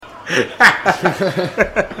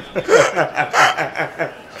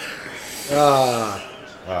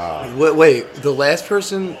Wait, the last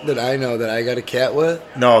person that I know that I got a cat with?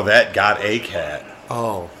 No, that got a cat.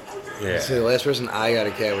 Oh. Yeah. So the last person I got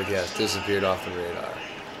a cat with, yes, disappeared off the radar.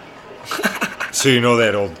 So you know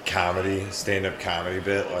that old stand-up comedy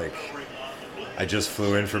bit? Like, I just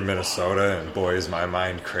flew in from Minnesota, and boy, is my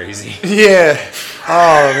mind crazy. Yeah.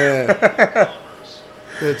 Oh, man.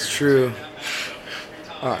 That's true.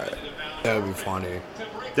 All right. That would be funny.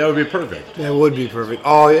 That would be perfect. That would be perfect.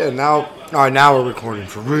 Oh, yeah. Now we're recording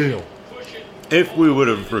for real. If we would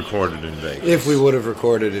have recorded in Vegas. If we would have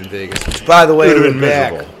recorded in Vegas. Which, by the way, it would have we're been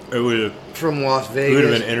back miserable. It would have from Las Vegas. We would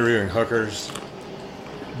have been interviewing hookers.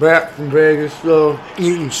 Back from Vegas, so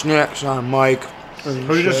eating snacks on mic.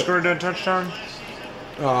 Who just scored that touchdown?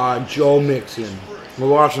 Joe Mixon. We're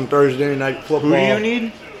watching Thursday night football. Who do you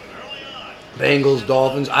need? Bengals,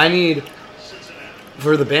 Dolphins. I need,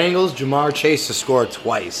 for the Bengals, Jamar Chase to score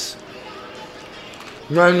twice.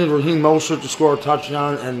 I need Raheem Mostert to score a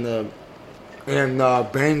touchdown and the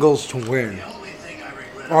Bengals to win.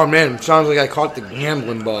 Oh man, it sounds like I caught the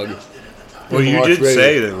gambling bug. Well, you did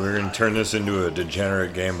say that we're going to turn this into a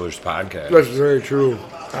degenerate gamblers podcast. That's very true.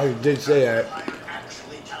 I did say that.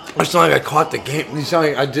 It's not like I caught the game. It's not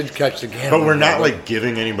like I did catch the game. But we're not like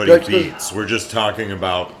giving anybody beats. We're just talking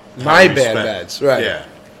about my bad bets, right? Yeah.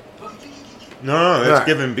 No, that's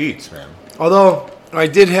giving beats, man. Although I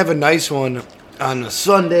did have a nice one on a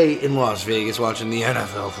Sunday in Las Vegas watching the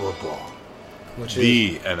NFL football.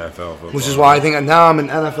 NFL football. Which is why I think now I'm an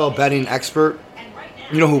NFL betting expert.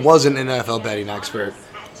 You know who wasn't an NFL betting expert?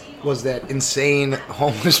 Was that insane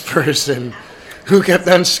homeless person who kept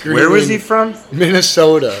on screaming. Where was he from?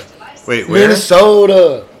 Minnesota. Wait, where?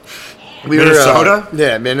 Minnesota. Minnesota?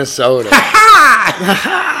 Yeah, Minnesota.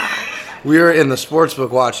 We were in the sportsbook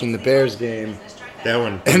watching the Bears game. That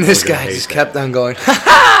one. And this guy just kept on going,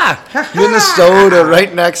 ha! Minnesota,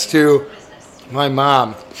 right next to my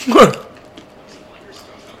mom.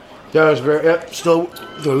 That was very, still,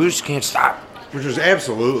 we just can't stop. Which was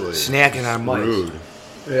absolutely snacking on mics. Rude.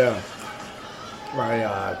 Yeah.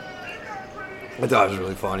 I thought it was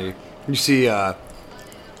really funny. You see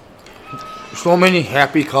so many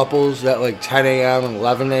happy couples that like 10 a.m. and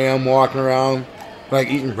 11 a.m. walking around, like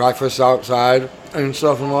eating breakfast outside and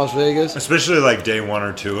stuff in Las Vegas. Especially like day 1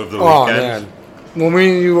 or 2 of the weekend. Oh, man.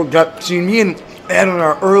 When you got, see, me and Adam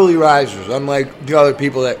are early risers, unlike the other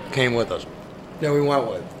people that came with us, that we went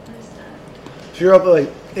with. So you're up at like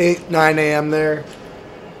 8, 9 a.m. there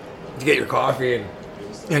to get your coffee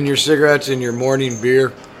and your cigarettes and your morning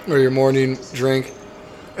beer or your morning drink.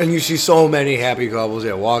 And you see so many happy couples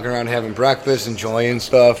walking around having breakfast, enjoying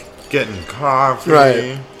stuff. Getting coffee.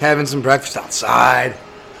 Right. Having some breakfast outside.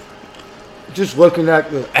 Just looking at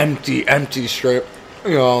the empty strip.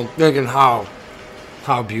 You know, thinking how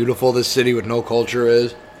beautiful this city with no culture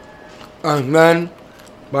is. And then,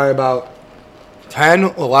 by about 10,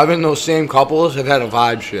 11, those same couples have had a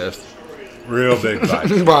vibe shift. Real big vibe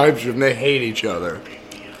shift. Vibe shift. They hate each other.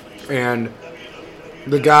 And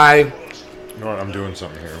the guy... You know what? I'm doing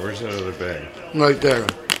something here. Where's that other bag? Right there.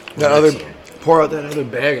 Pour out that other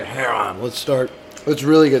bag of hair on. Let's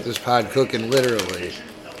really get this pod cooking, literally,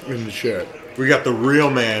 in the shit. We got the real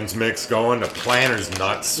man's mix going. The Planner's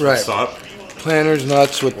Nuts. What's up? Planner's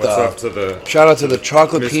Nuts with What's up to the... Shout out to the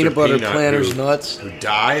chocolate Mr. peanut butter Peanut Planner's Nuts. Who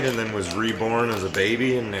died and then was reborn as a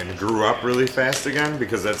baby and then grew up really fast again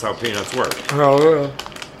because that's how peanuts work. Oh, yeah.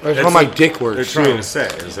 That's how my dick works, They're trying to say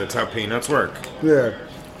is that's how peanuts work. Yeah.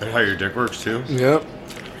 That's how your dick works, too? Yep.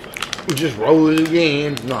 We just roll it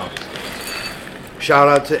again. No. Shout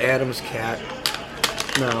out to Adam's cat.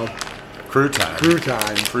 No. Crouton.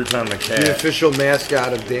 Crouton the cat. The official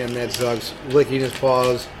mascot of Damn That Sucks. Licking his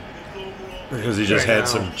paws. Because he just had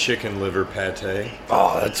some chicken liver pate.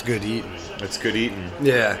 Oh, that's good eating. That's good eating.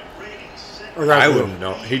 Yeah. I wouldn't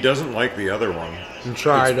know. He doesn't like the other one. And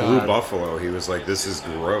tried Blue Buffalo. He was like, this is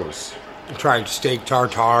gross. Tried steak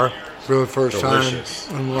tartare for the first time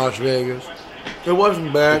in Las Vegas. It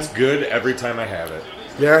wasn't bad. It's good every time I have it.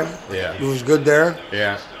 Yeah? Yeah. It was good there?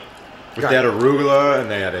 Yeah. With that arugula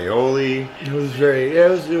and they had aioli. It was very... Yeah,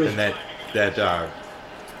 it was and that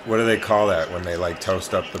what do they call that when they like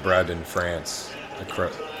toast up the bread in France?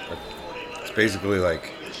 It's basically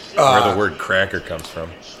like where the word cracker comes from.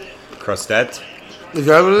 Crostette? Is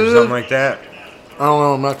that what it is? Something like that. I don't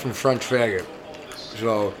know. I'm not from French faggot.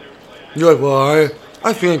 So, you're like, well,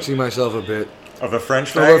 I fancy myself a bit. Of a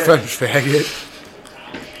French faggot? Of a French faggot.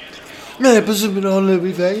 Yeah, Pacific on the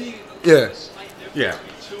faggot. Yeah. Yeah.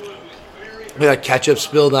 I got ketchup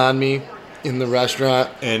spilled on me in the restaurant.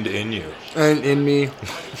 And in you. And in me.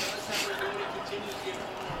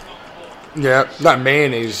 Yeah, not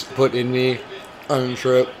mayonnaise put in me on the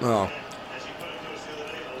trip. Oh.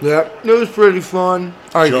 Yeah, it was pretty fun.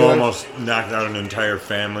 All right, Joe guys. almost knocked out an entire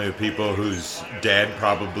family of people whose dad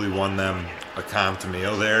probably won them a comped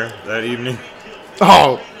meal there that evening.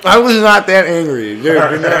 Oh, I was not that angry,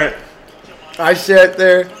 dude. I sat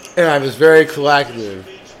there and I was very collective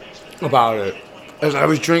about it as I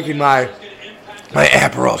was drinking my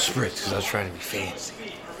Aperol Spritz because I was trying to be fancy.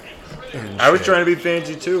 I was trying to be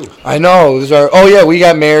fancy too. I know. Oh yeah, we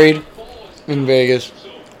got married in Vegas.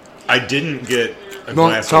 I didn't get a Don't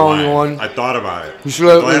glass tell of wine. anyone. I thought about it. You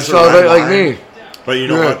should celebrate like me. But you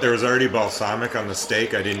know Yeah. what? There was already balsamic on the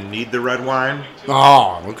steak. I didn't need the red wine.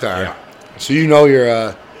 Oh, okay. Yeah. So you know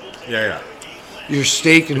Yeah. your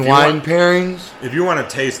steak and If you wine want- pairings. If you want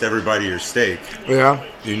to taste everybody your steak, Yeah.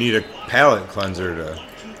 you need a palate cleanser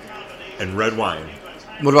and red wine.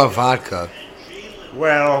 What about vodka?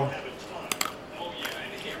 Well,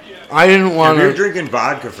 I didn't want if you're to. drinking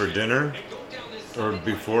vodka for dinner or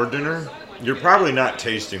before dinner, you're probably not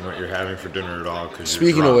tasting what you're having for dinner at all.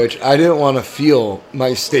 Speaking of which, I didn't want to feel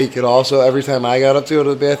my steak at all. So every time I got up to go to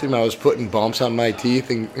the bathroom, I was putting bumps on my teeth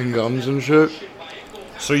and gums and shit.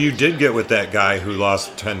 So you did get with that guy who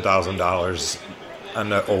lost $10,000 on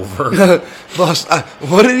the over. Boss,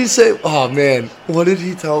 what did he say? Oh man, what did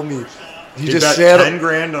he tell me? He bet just 10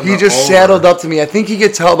 grand on He the just over. saddled up to me. I think he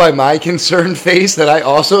could tell by my concerned face that I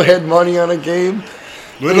also had money on a game.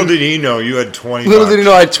 Little did he know you had 20. Little did he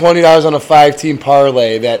know I had $20 on a 5-team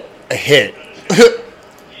parlay that hit,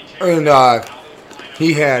 and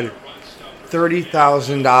he had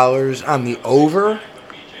 $30,000 on the over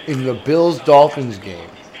in the Bills-Dolphins game,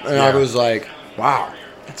 and I Yeah. was like, "Wow,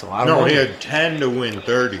 that's a lot of No, money." he had 10 to win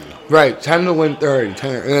 30. Right, 10 to win 30.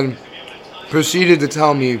 10, and then proceeded to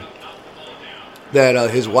tell me that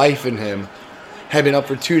his wife and him had been up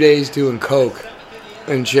for 2 days doing coke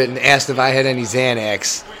and shit, and asked if I had any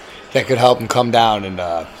Xanax that could help him come down, and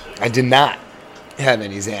I did not have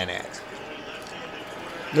any Xanax.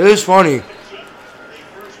 It is funny.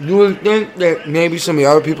 You would think that maybe some of the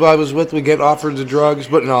other people I was with would get offered the drugs,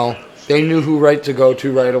 but no. They knew who right to go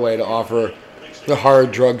to right away to offer the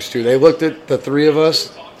hard drugs to. They looked at the three of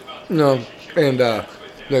us, and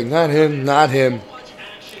like, not him, not him,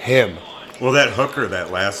 him. Well, that hooker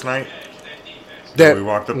that last night, That we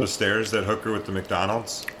walked up the stairs, that hooker with the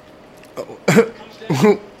McDonald's.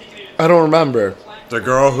 I don't remember. The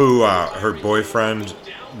girl who her boyfriend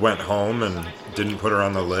went home and didn't put her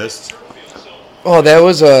on the list. Oh, that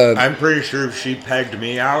was a I'm pretty sure she pegged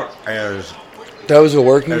me out as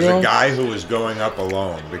working as girl. a guy who was going up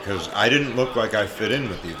alone because I didn't look like I fit in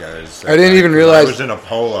with you guys. I didn't even realize- I was in a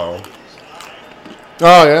polo.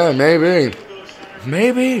 Oh yeah,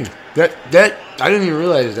 maybe. That I didn't even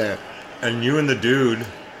realize that. And you and the dude,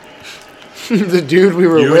 The dude we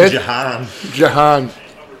were you with, and Jahan, Jahan.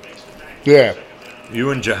 Yeah. you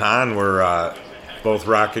and Jahan were both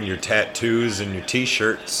rocking your tattoos and your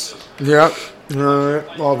t-shirts. Yeah.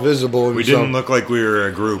 All visible. And We didn't look like we were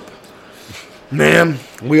a group. Ma'am,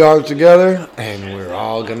 we are together, and we're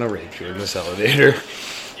all gonna rape you in this elevator.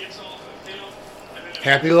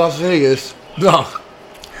 Happy Las Vegas. No.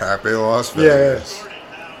 Happy Las Yeah. Vegas.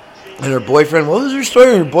 And her boyfriend, what was her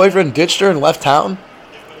story? Her boyfriend ditched her and left town?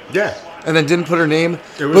 Yeah. And then didn't put her name?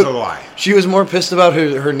 It was But a lie. She was more pissed about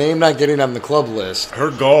her name not getting on the club list.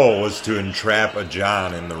 Her goal was to entrap a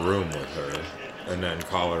John in the room with her and then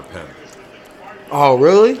call her pimp. Oh,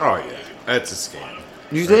 really? Oh, yeah. That's a scam.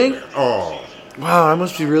 You think? Oh, Wow, I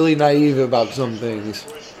must be really naive about some things.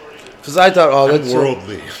 Because I thought, oh, I'm that's...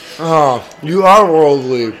 worldly. Oh, you are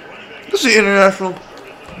worldly. This is international.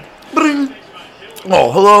 Bring. Oh,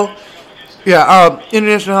 hello? Yeah,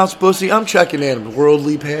 International House Pussy, I'm checking in.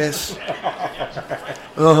 Worldly pass.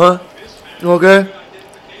 Uh-huh. Okay.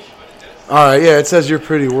 Alright, yeah, it says you're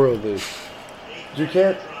pretty worldly. Your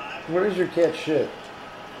cat... Where is your cat shit?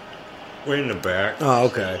 Way in the back. Oh,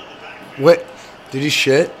 okay. What? Did he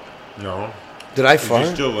shit? No. Did I Is he fart?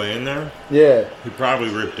 still laying there? Yeah. He probably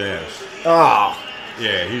ripped ass. Oh.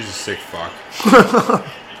 Yeah, he's a sick fuck.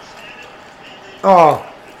 Oh.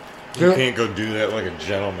 You can't go do that like a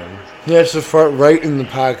gentleman. He has to fart right in the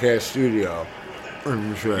podcast studio.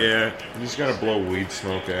 Sure. Yeah, he's gonna blow weed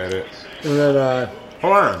smoke at it. And then,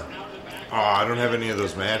 Hold on. Oh, I don't have any of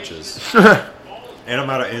those matches. And I'm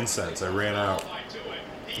out of incense. I ran out.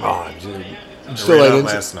 oh, dude. I Still ran like out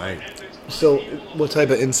incense. last night. So, what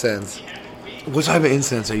type of incense? What type of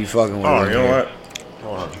incense are you fucking with? Oh, in you know here? what?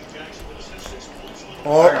 Hold on. I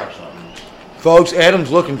Oh, got something. folks,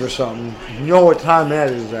 Adam's looking for something. You know what time that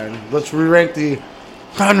is then. Let's re-rank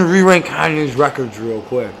time to re-rank Kanye's records real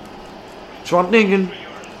quick. So I'm thinking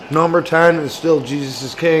number 10 is still Jesus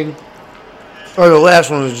is King. Or the last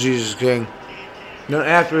one was Jesus King. Then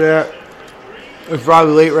after that, it was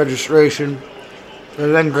probably late registration,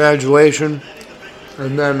 and then graduation,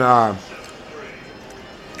 and then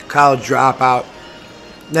college dropout,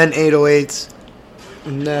 then 808s,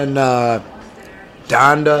 and then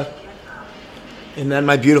Donda, and then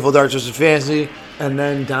My Beautiful Dark Twisted Fantasy, and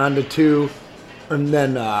then Donda 2, and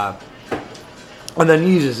then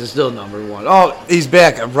Jesus is still number one. Oh, he's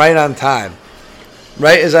back right on time.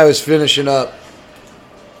 Right as I was finishing up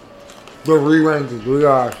the re-ranking, we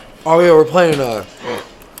are. Oh yeah, we're playing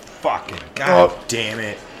Fucking god damn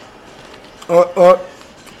it.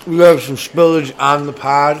 We have some spillage on the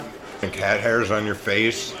pod. And cat hairs on your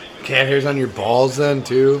face. Cat hairs on your balls then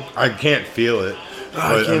too. I can't feel it,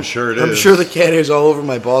 but I'm sure it is. I'm sure the cat hair's all over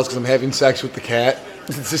my balls because I'm having sex with the cat.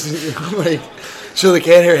 It's just like, so the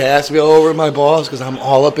cat hair has to be all over my balls because I'm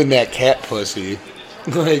all up in that cat pussy.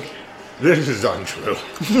 Like, this is untrue.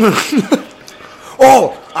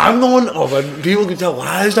 Oh, I'm the one. Oh, but people can tell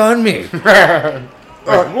why it's on me.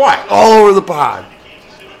 Like what? All over the pod.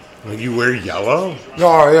 Like you wear yellow?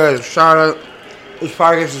 Oh yeah, shout out. This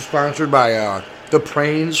podcast is sponsored by the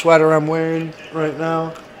Prane sweater I'm wearing right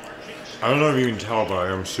now. I don't know if you can tell,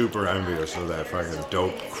 but I'm super envious of that fucking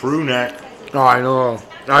dope crew neck. Oh, I know.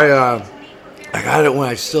 I got it when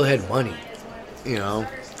I still had money. You know,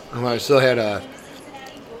 when I still had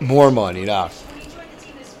more money now.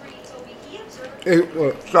 I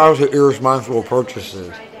was irresponsible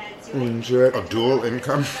purchases and shit. A dual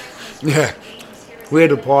income? Yeah. We had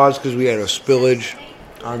to pause because we had a spillage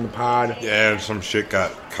on the pod. Yeah, some shit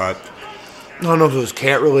got cut. I don't know if it was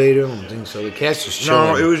cat related. I don't think so. The cat's just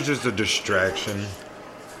chilling. No, it was just a distraction.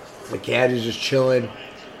 The cat is just chilling.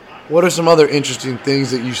 What are some other interesting things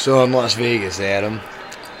that you saw in Las Vegas, Adam?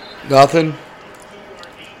 Nothing?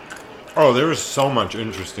 Oh, there was so much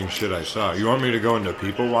interesting shit I saw. You want me to go into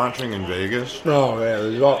people watching in Vegas? No, yeah.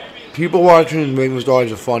 There's all, people watching in Vegas was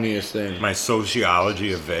always the funniest thing. My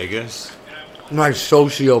sociology of Vegas. My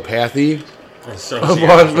sociopathy My of sociology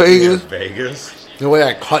Las Vegas. of Vegas. The way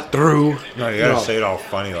I cut through. No, you gotta say it all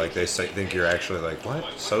funny, like they think you're actually like, what?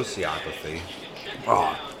 Sociopathy.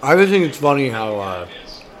 Oh, I just think it's funny how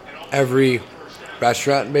every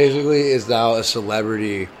restaurant basically is now a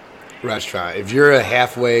celebrity restaurant. If you're a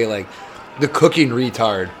halfway, like, the cooking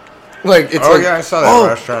retard. Like, it's like, yeah, I saw that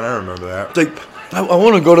restaurant. I remember that. It's like, I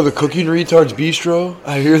want to go to the Cooking Retard's Bistro.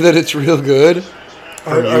 I hear that it's real good.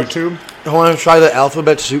 On YouTube? I want to try the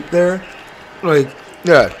alphabet soup there. Like,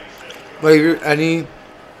 yeah. Like, if you're any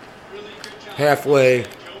halfway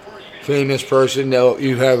famous person,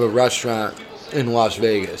 you have a restaurant in Las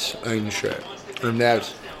Vegas and shit. And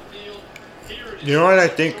that's... You know what I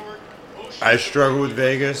think I struggle with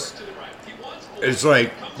Vegas? It's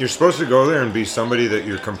like, you're supposed to go there and be somebody that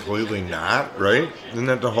you're completely not, right? Isn't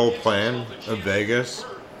that the whole plan of Vegas?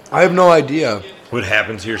 I have no idea. What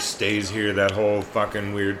happens here stays here, that whole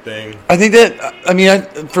fucking weird thing. I think that, I mean,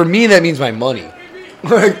 for me, that means my money.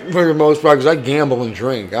 Like, for the most part, because I gamble and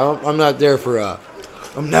drink. I'm not there for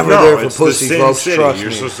I'm never there for pussy, the folks. city. Trust You're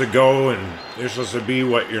me. supposed to go and you're supposed to be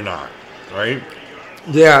what you're not, right?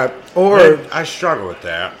 Yeah, or... And I struggle with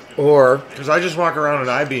that. Or... Because I just walk around and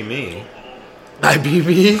I be me. I be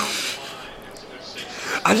me.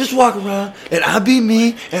 I just walk around and I be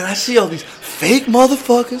me, and I see all these fake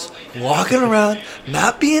motherfuckers walking around,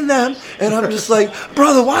 not being them, and I'm just like,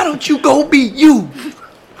 brother, why don't you go be you?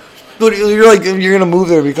 But you're like, you're gonna move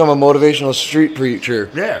there and become a motivational street preacher.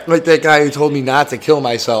 Yeah. Like that guy who told me not to kill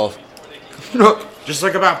myself. Just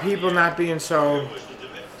like about people not being so...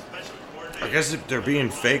 I guess if they're being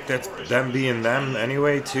fake, that's them being them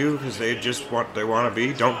anyway, too, because they just want they want to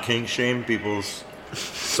be. Don't kink shame people's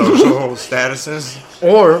social statuses.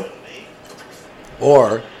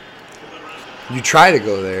 Or you try to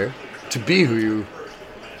go there to be who you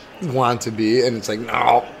want to be, and it's like,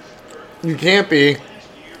 no, you can't be.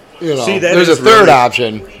 You know, See, there's a third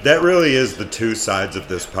option. That really is the two sides of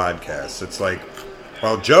this podcast. It's like,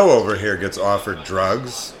 while Joe over here gets offered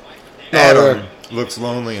drugs, Adam looks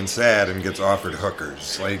lonely and sad and gets offered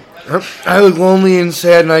hookers. Like, I look lonely and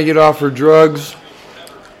sad, and I get offered drugs.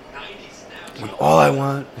 When all I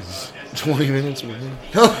want is 20 minutes with him.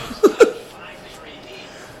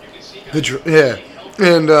 Yeah,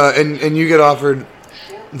 and you get offered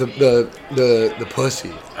the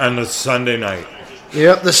pussy on the Sunday night.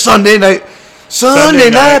 Yep, the Sunday night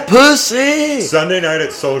pussy. Sunday night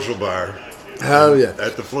at Social Bar. Hell yeah,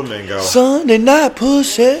 at the Flamingo. Sunday night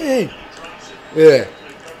pussy. Yeah,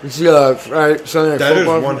 it's Friday, Sunday night that is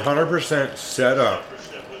football. 100% set up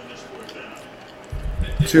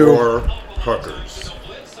for hookers.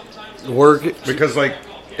 Work it because like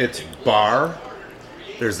it's bar.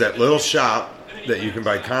 There's that little shop that you can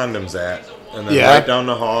buy condoms at, and then Yeah. right down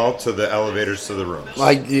the hall to the elevators to the rooms.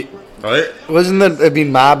 Like, Right? wasn't that? I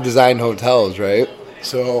mean, mob designed hotels, right?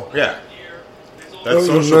 So Yeah. That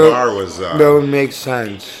social bar was. that would make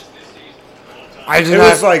sense. I did It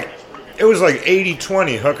not. was like. It was like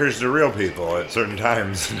 80-20 hookers to real people at certain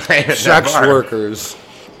times. at that Sex bar. workers.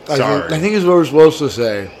 Sorry. I think is what we're supposed to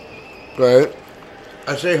say, right?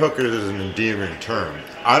 I say hookers is an endearing term.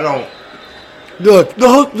 I don't. Look,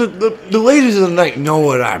 the ladies of the night know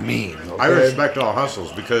what I mean. I okay? respect all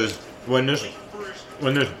hustles because when this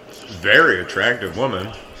very attractive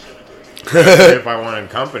woman, if I wanted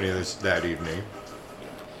company that evening,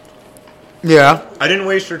 Yeah. I didn't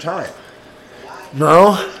waste her time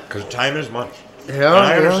No. because time is money. Yeah. And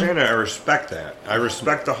I yeah. understand that. I respect that. I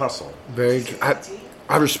respect the hustle. Very.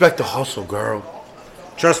 I respect the hustle, girl.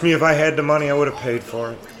 Trust me, if I had the money, I would have paid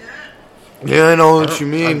for it. Yeah, I know what you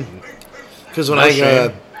mean. Because when I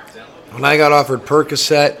got offered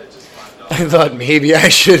Percocet, I thought maybe I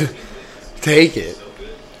should take it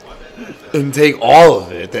and take all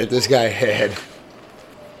of it that this guy had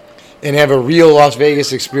and have a real Las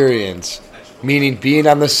Vegas experience, meaning being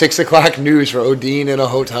on the 6 o'clock news for ODing in a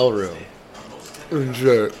hotel room. And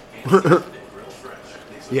shit.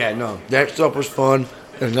 Yeah, no, that stuff was fun,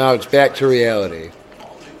 and now it's back to reality.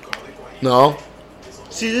 No?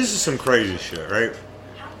 See, this is some crazy shit, right?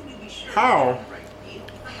 How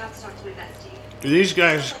do these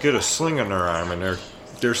guys get a sling on their arm and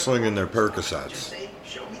they're slinging their Percocets?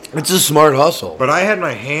 It's a smart hustle. But I had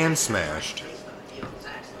my hand smashed,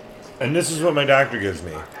 and this is what my doctor gives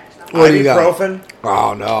me: What do you got? ibuprofen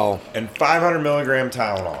Oh, no. and 500 milligram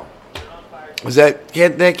Tylenol. Was that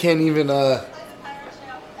can't even that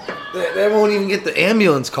won't even get the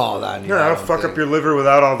ambulance called on you. Yeah, I that'll don't fuck think. up your liver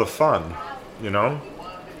without all the fun, you know?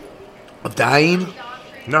 Of dying?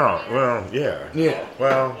 No, well, yeah. Yeah.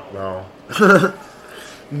 Well, no.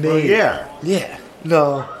 Maybe. Well, yeah. Yeah.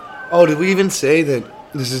 No. Oh, did we even say that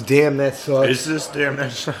this is Damn That Sucks? Is this damn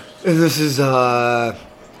nice? And this is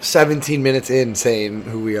 17 minutes in saying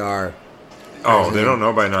who we are. Oh, they don't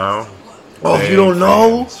know by now? Oh, if They you don't ain't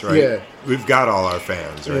know? fans, right? Yeah. We've got all our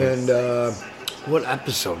fans, right? And what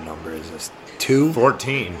episode number is this? 2?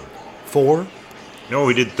 14. 4? No,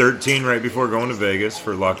 we did 13 right before going to Vegas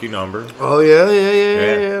for lucky number. Oh yeah.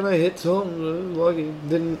 Yeah. And I hit something. Lucky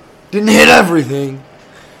didn't hit everything.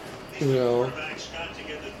 You know,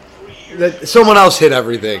 that someone else hit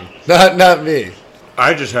everything, not me.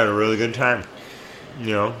 I just had a really good time,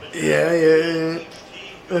 you know? Yeah.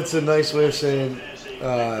 That's a nice way of saying. Did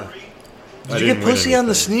you didn't get win pussy on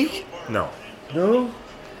the anything. sneak? No. No.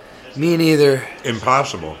 Me neither.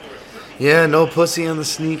 Impossible. Yeah, no pussy on the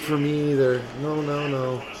sneak for me either.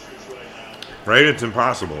 No. Right? It's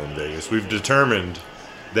impossible in Vegas. We've determined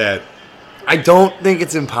that I don't think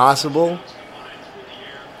it's impossible.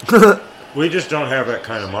 we just don't have that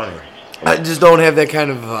kind of money. I just don't have that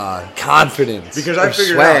kind of confidence. Because I or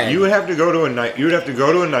figured swag. out you would have to go to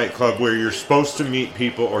a nightclub where you're supposed to meet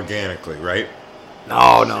people organically, right?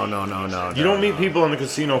 No. You don't meet people on the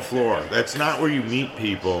casino floor. That's not where you meet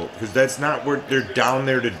people because that's not what they're down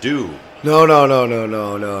there to do. No.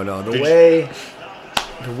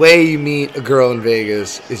 The way you meet a girl in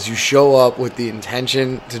Vegas is you show up with the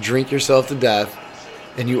intention to drink yourself to death,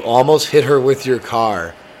 and you almost hit her with your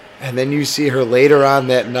car, and then you see her later on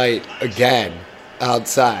that night again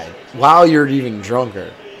outside while you're even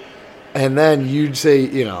drunker, and then you'd say,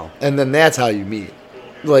 and then that's how you meet,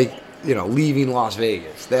 like, leaving Las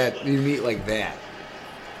Vegas. That you meet like that.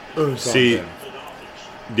 Or See, something.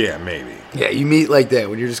 yeah, maybe. Yeah, you meet like that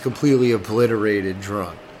when you're just completely obliterated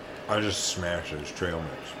drunk. I just smashed those trail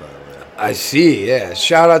mix, by the way. I see, yeah.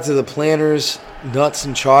 Shout out to the Planters Nuts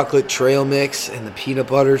and Chocolate Trail Mix and the Peanut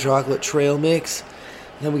Butter Chocolate Trail Mix.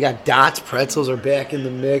 And then we got Dots Pretzels are back in the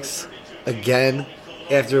mix again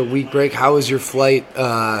after a week break. How was your flight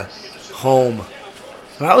home?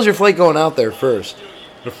 How was your flight going out there first?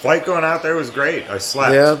 The flight going out there was great. I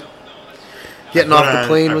slept. Yeah. Getting off the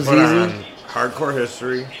plane was I put easy? on Hardcore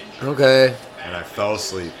History, Okay. and I fell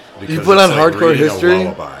asleep. Because You put it's on like Hardcore reading History? A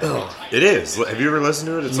lullaby. Oh. It is. Have you ever listened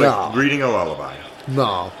to it? It's No. like reading a lullaby.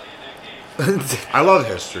 No. I love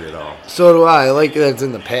history, though. So do I. I like that it's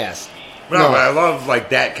in the past. No, but I love like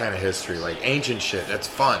that kind of history, like ancient shit. That's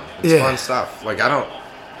fun. It's Yeah. fun stuff. Like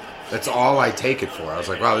that's all I take it for. I was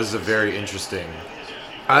like, wow, this is a very interesting.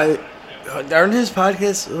 Aren't his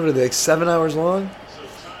podcasts, what are they, like 7 hours long?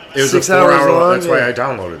 It was 6 a 4 hours hour. long? That's why I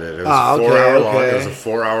downloaded it. It was Ah, 4 okay, hour long. okay. It was a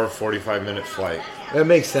 4 hour, 45-minute flight. That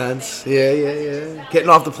makes sense. Yeah. Getting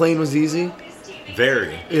off the plane was easy?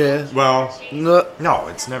 Very. Yeah. Well, No, no,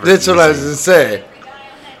 it's never. that's what I was easy. going to say.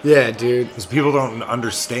 Yeah, dude. Because people don't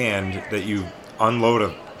understand that you unload a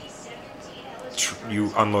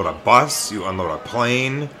bus, you unload a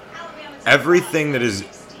plane, everything that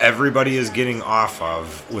everybody is getting off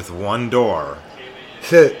of with one door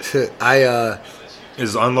is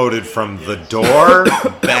unloaded from the door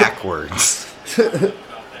backwards.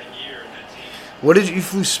 What did you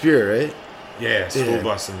flew Spirit, right? Yeah, school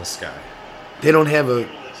bus in the sky. They don't have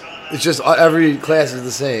it's just every class is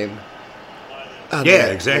the same.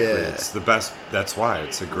 Exactly. Yeah. It's the best. That's why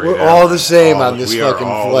it's a great. We're all the same on this fucking flight. We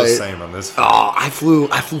are all the same on this flight. Oh, I flew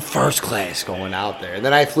first class going out there, and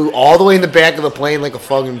then I flew all the way in the back of the plane like a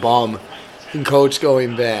fucking bum, and coach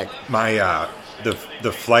going back. My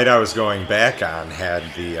the flight I was going back on had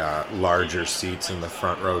the larger seats in the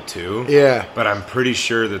front row too. Yeah, but I'm pretty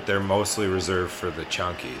sure that they're mostly reserved for the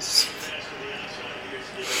chunkies.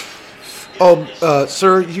 Oh,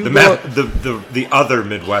 sir, the other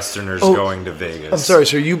Midwesterners going to Vegas. I'm sorry,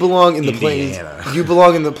 sir. You belong in the plane. You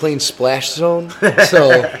belong in the plane splash zone.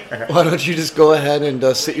 So why don't you just go ahead and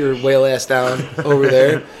sit your whale ass down over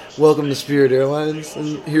there? Welcome to Spirit Airlines,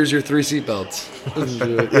 and here's your 3 seatbelts.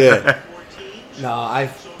 Yeah. No,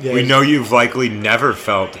 we know you've likely never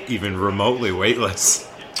felt even remotely weightless.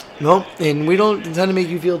 Nope, and we don't intend to make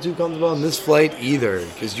you feel too comfortable on this flight either,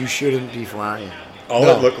 because you shouldn't be flying. All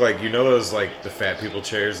it looked like, those like the fat people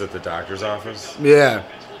chairs at the doctor's office? Yeah.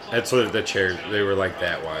 That's what the chairs, they were like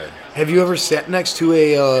that wide. Have you ever sat next to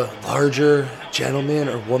a larger gentleman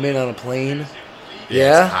or woman on a plane?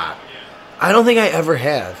 Yeah? It's hot. I don't think I ever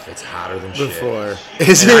have. It's hotter than before. Shit.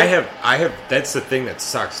 Is it? I have, that's the thing that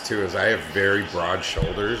sucks too, is I have very broad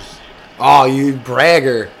shoulders. Oh, you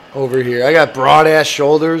bragger over here. I got broad ass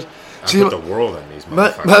shoulders. I put the world in these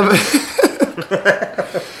motherfuckers.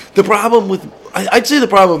 The problem with, I'd say the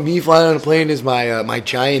problem with me flying on a plane is my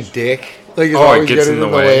giant dick. Like, it's always getting in the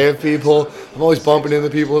way of people. I'm always bumping into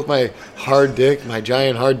people with my hard dick, my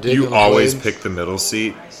giant hard dick. You always pick the middle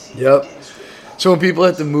seat? Yep. So when people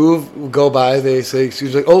have to go by, they say,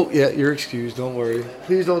 excuse, like, oh, yeah, you're excused, don't worry.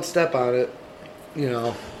 Please don't step on it.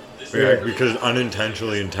 Yeah, because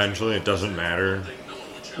intentionally, it doesn't matter.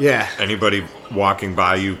 Yeah. Anybody walking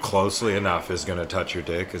by you closely enough is going to touch your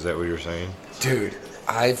dick. Is that what you're saying? Dude,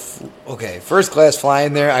 first class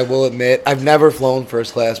flying there, I will admit, I've never flown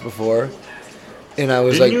first class before. And I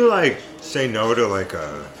was Didn't you, say no to,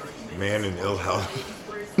 a man in ill health?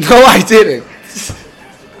 No, I didn't.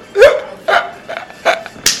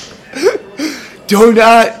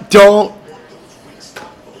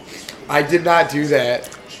 I did not do that.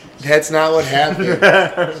 That's not what happened.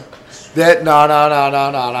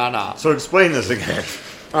 No. So explain this again.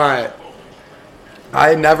 All right. I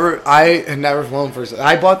had never flown first.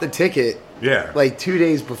 I bought the ticket. Yeah. 2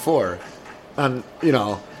 days before, and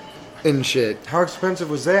shit. How expensive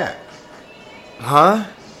was that? Huh?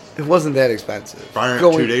 It wasn't that expensive. Buying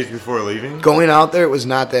it 2 days before leaving? Going out there, it was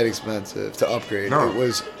not that expensive to upgrade. No. It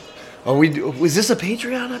was. Was this a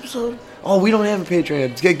Patreon episode? Oh, we don't have a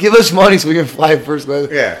Patreon. Give us money so we can fly first class.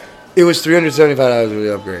 Yeah. It was $375 for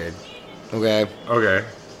the upgrade. Okay. Okay.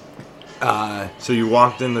 So you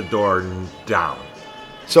walked in the door and down.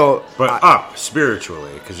 But up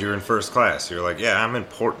spiritually, because you're in first class. You're like, yeah, I'm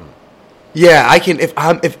important. Yeah, I can. If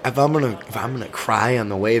I'm gonna cry on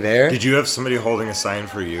the way there. Did you have somebody holding a sign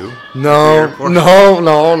for you? No.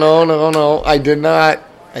 I did not.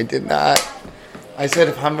 I said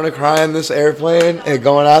if I'm gonna cry on this airplane and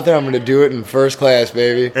going out there, I'm gonna do it in first class,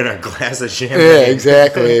 baby. In a glass of champagne. Yeah,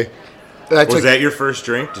 exactly. Was that your first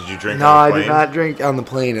drink? Did you drink No, on the plane? I did not drink on the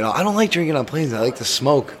plane at all. I don't like drinking on planes. I like to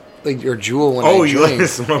smoke, or Juul when I drink. Oh, you like to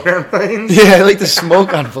smoke on planes? Yeah, I like to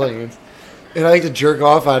smoke on planes. And I like to jerk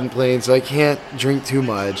off on planes, so I can't drink too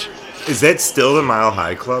much. Is that still the Mile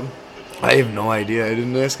High Club? I have no idea. I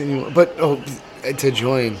didn't ask anyone. But, to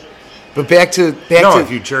join. But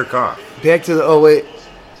if you jerk off. Back to the,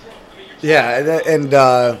 Yeah,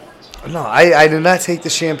 no, I did not take the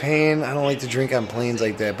champagne. I don't like to drink on planes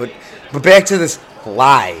like that. But back to this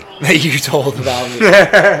lie that you told about me.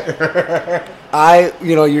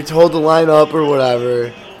 You're told to line up or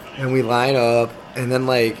whatever, and we line up, and then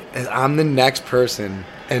I'm the next person,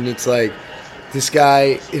 and it's this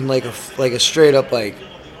guy in a straight up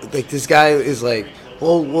this guy is it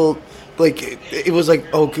was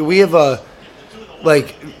can we have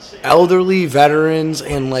elderly veterans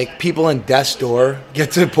and people on death's door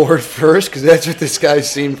get to board first, because that's what this guy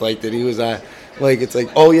seemed like that he was on. It's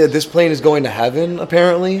oh yeah, this plane is going to heaven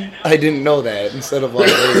apparently. I didn't know that, instead of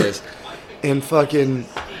Vegas. And fucking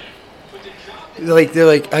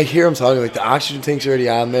they're I hear him talking the oxygen tank's already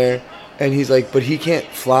on there, and he's but he can't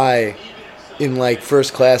fly in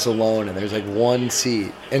first class alone, and there's one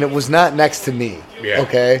seat, and it was not next to me. Yeah.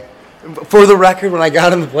 Okay. For the record, when I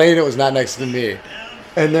got on the plane, it was not next to me.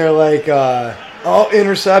 And they're like, oh,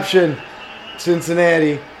 interception,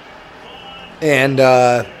 Cincinnati. And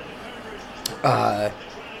they're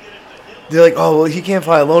like, oh, well, he can't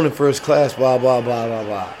fly alone in first class, blah, blah, blah, blah,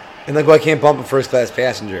 blah. And like, well, I can't bump a first class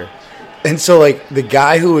passenger. And so, like, the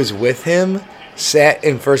guy who was with him sat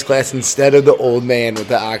in first class instead of the old man with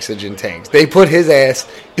the oxygen tanks. They put his ass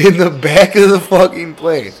in the back of the fucking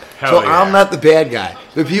plane. So yeah. I'm not the bad guy.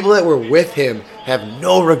 The people that were with him have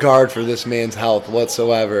no regard for this man's health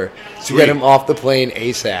whatsoever to get him off the plane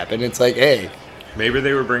ASAP. And it's like, hey. Maybe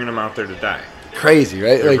they were bringing him out there to die. Crazy,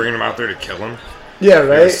 right? They were bringing him out there to kill him. Yeah,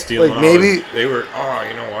 right? Like maybe they were. Oh,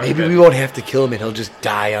 you know what? Maybe we won't have to kill him, and he'll just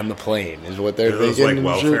die on the plane. Is what they're thinking. Those like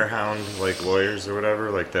welfare hound, like lawyers or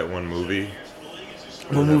whatever, like that one movie.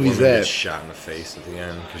 What movie's that? Gets shot in the face at the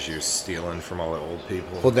end because you're stealing from all the old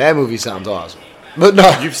people. Well, that movie sounds awesome, but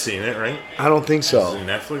no, you've seen it, right? I don't think so. It's a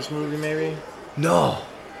Netflix movie, maybe. No.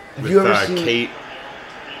 Have With, you ever seen Kate?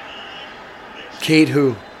 Kate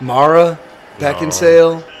who? Mara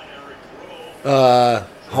Beckinsale.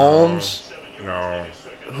 Holmes. No.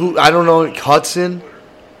 Who? I don't know. Hudson.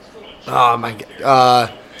 Oh my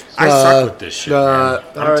god. I suck with this shit. Man.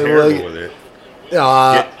 I'm terrible with it.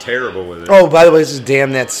 Get terrible with it. Oh, by the way, this is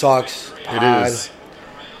Damn That Sucks. It is.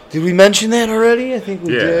 Did we mention that already? I think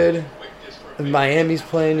we did. And Miami's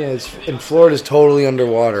playing. Yeah, and Florida's totally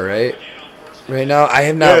underwater, right? Right now, I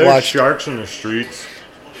have not watched. Sharks in the streets.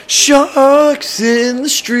 Sharks in the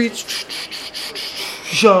streets.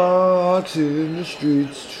 Sharks in the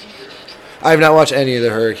streets. I have not watched any of the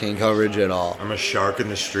hurricane coverage at all. I'm a shark in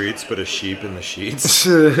the streets, but a sheep in the sheets.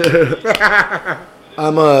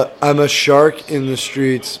 I'm a shark in the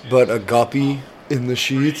streets, but a guppy in the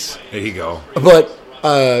sheets. There you go. But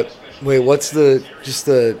wait, what's I'm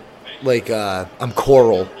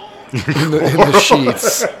coral in the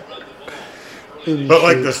sheets. But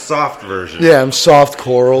like the soft version. Yeah, I'm soft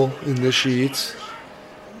coral in the sheets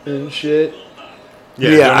and shit.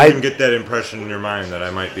 Yeah, don't even get that impression in your mind that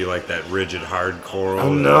I might be like that rigid, hard coral.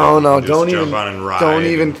 Oh, no, don't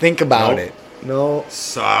even think about it. No.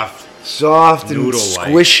 Soft and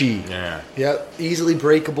squishy. Yeah. Yep, easily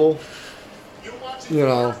breakable. You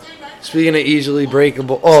know, speaking of easily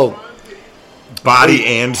breakable, body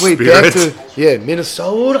and spirit. Back to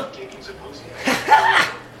Minnesota.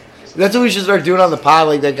 That's what we should start doing on the pod,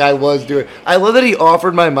 like that guy was doing. I love that he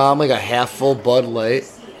offered my mom like a half full Bud Light.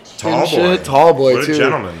 Tall boy what too. A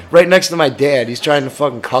gentleman. Right next to my dad. He's trying to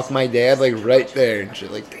fucking cuck my dad, like right there and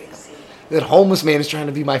shit. Like, damn. That homeless man is trying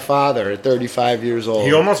to be my father at 35 years old.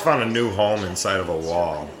 He almost found a new home inside of a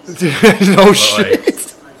wall. No shit. Like,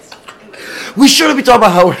 we shouldn't be talking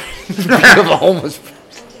about how we're of a homeless person.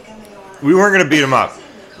 We weren't going to beat him up.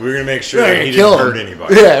 We were going to make sure that he didn't hurt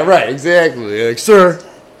anybody. Yeah, right, exactly. Like, sir.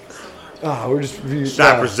 We're just...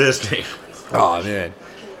 Stop resisting. Oh, man.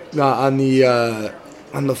 No,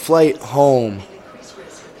 on the flight home,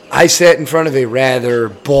 I sat in front of a rather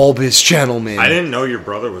bulbous gentleman. I didn't know your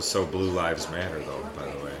brother was so Blue Lives Matter, though,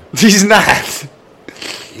 by the way. He's not.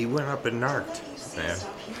 He went up and narked, man.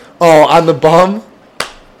 Oh, on the bum?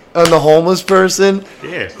 On the homeless person?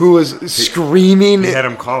 Yeah. Who was screaming he had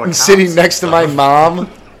him call and sitting next to my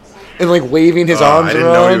mom and, like, waving his arms around. I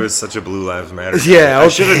didn't know he was such a Blue Lives Matter guy. Yeah, okay. I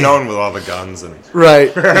should have known with all the guns. And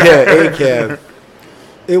Right. Yeah, ACAB.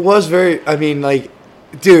 It was very... I mean, like...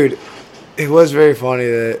 Dude, it was very funny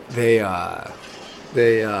that they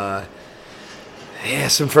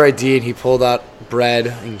asked him for ID and he pulled out bread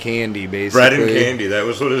and candy, basically. Bread and candy. That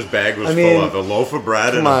was what his bag was full of. A loaf of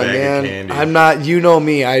bread and a bag of candy. I'm not, you know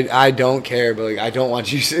me, I don't care, but like I don't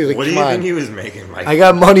want you to say, like, what do you think he was making, Mike? I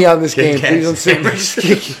got money on this game. Please don't say my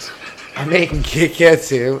I'm making Kit Kat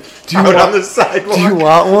sandwiches. On the sidewalk. Do you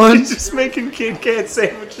want one? He's just making Kit Kat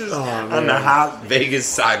sandwiches on the hot Vegas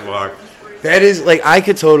sidewalk. That is, like, I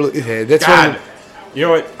could totally... That's God. You know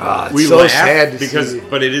what? We so laugh sad because,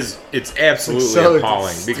 but it's absolutely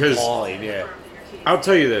appalling. Because appalling, yeah. I'll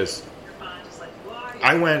tell you this.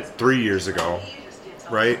 I went 3 years ago,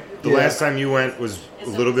 right? The last time you went was a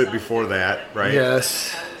little bit before that, right?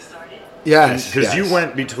 Yes. Because you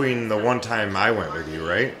went between the one time I went with you,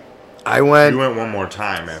 right? I went... You went one more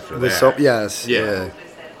time after that. Yes. Yeah.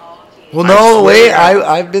 Well, no, wait.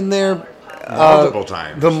 I've been there... multiple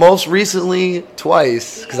times. The most recently,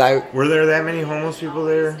 twice. Were there that many homeless people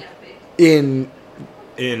there? In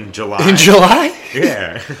July. In July?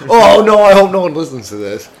 Yeah. Oh, no, I hope no one listens to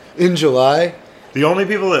this. In July? The only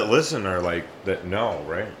people that listen are like, that know,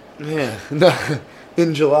 right? Yeah. No,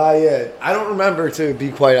 in July, yeah. I don't remember, to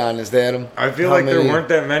be quite honest, Adam. I feel like there weren't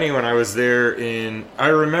that many when I was there I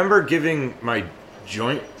remember giving my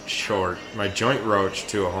joint joint roach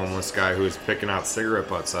to a homeless guy who was picking out cigarette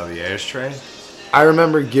butts out of the ashtray. I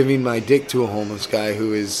remember giving my dick to a homeless guy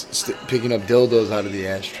who is picking up dildos out of the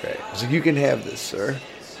ashtray. I was like, you can have this, sir.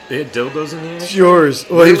 They had dildos in the ashtray? It's yours.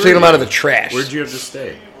 Well, he was taking them out of the trash. Where'd you have to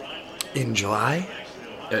stay? In July?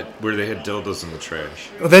 Where they had dildos in the trash.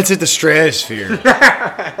 Well, that's at the stratosphere.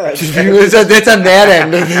 That's on that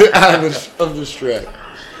end of the stretch.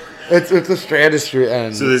 It's the stratosphere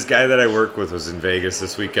end. So this guy that I work with was in Vegas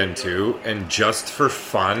this weekend too, and just for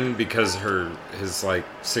fun, because his like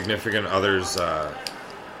significant others,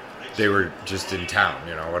 they were just in town,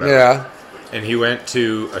 whatever. Yeah. And he went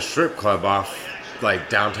to a strip club off like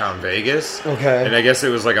downtown Vegas. Okay. And I guess it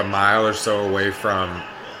was like a mile or so away from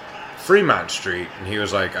Fremont Street, and he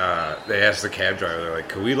was like, they asked the cab driver, they're like,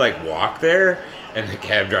 could we like walk there? And the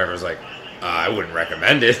cab driver was like, I wouldn't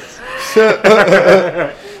recommend it.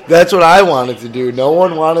 That's what I wanted to do. No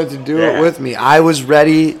one wanted to do it with me. I was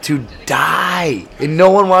ready to die, and no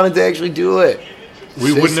one wanted to actually do it.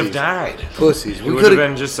 We wouldn't have died. Pussies. It would have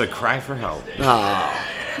been just a cry for help. Oh.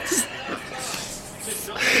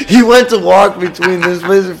 He went to walk between this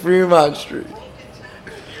place and Fremont Street.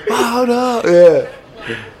 Oh no! Yeah.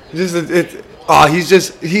 He's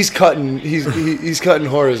cutting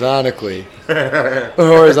horizontally.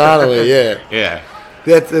 Horizontally, yeah. Yeah.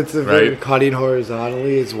 That's a right. Cutting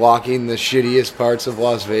horizontally is walking the shittiest parts of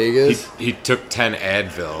Las Vegas. He took 10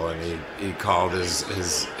 Advil and he called his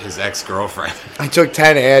ex-girlfriend. I took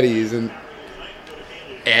 10 Addies and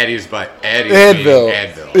Advil.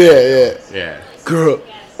 Yeah. Girl,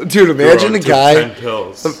 dude, imagine the guy. 10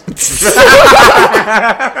 pills.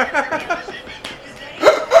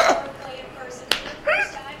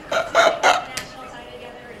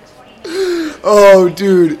 Oh,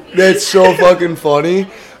 dude, that's so fucking funny.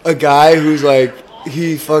 A guy who's like,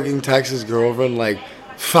 he fucking texts his girlfriend like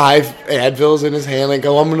 5 Advils in his hand, like,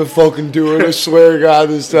 oh, I'm gonna fucking do it, I swear to God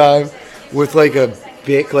this time, with like a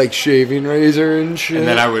Bic, like shaving razor and shit. And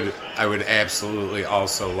then I would absolutely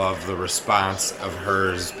also love the response of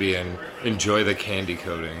hers being, enjoy the candy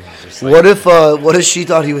coating. Just like, what if she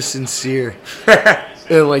thought he was sincere?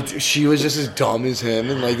 And like she was just as dumb as him,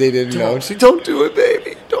 and like they didn't know. She's like, don't do it,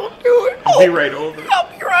 baby. Don't do it. I'll be right over. I'll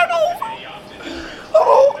be right over.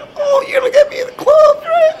 Oh, you're gonna get me in the club,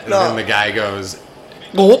 right? And then the guy goes,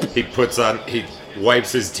 he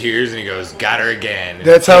wipes his tears and he goes, got her again. And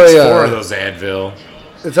that's how he 4 of those Advil.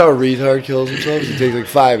 That's how a retard kills himself. He takes like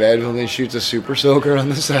 5 Advil and then shoots a super soaker on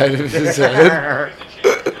the side of his head.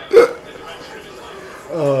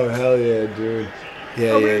 Oh hell yeah, dude.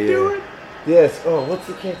 Yeah. Do it. Yes. Oh, what's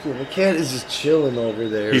the cat doing? The cat is just chilling over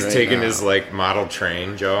there. He's taking his like model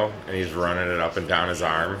train, Joe, and he's running it up and down his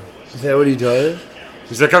arm. Is that what he does?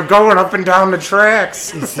 He's like, I'm going up and down the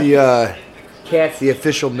tracks. It's the cat's the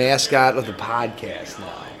official mascot of the podcast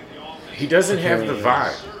now. He doesn't have the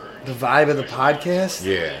vibe. The vibe of the podcast?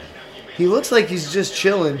 Yeah. He looks like he's just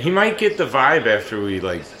chilling. He might get the vibe after we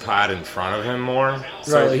like pod in front of him more.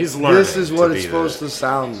 So right, he's learning. This is what it's supposed to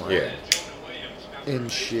sound like. Yeah.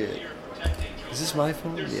 And shit. Is this my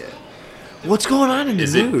phone? Yeah. What's going on in the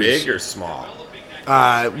news? Is it big or small?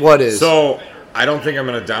 What is? So, I don't think I'm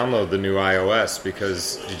going to download the new iOS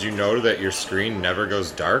because did you know that your screen never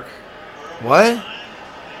goes dark? What?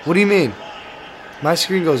 What do you mean? My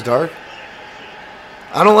screen goes dark?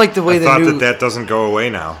 I don't like the way I thought that doesn't go away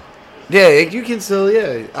now. Yeah, you can still,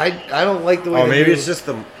 yeah. I don't like the way maybe it's just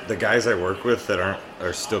the guys I work with that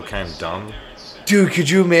are still kind of dumb. Dude, could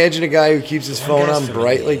you imagine a guy who keeps his phone on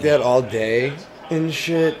bright like that all day and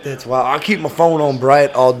shit? That's wild. I'll keep my phone on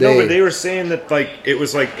bright all day. No, but they were saying that like it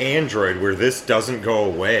was like Android where this doesn't go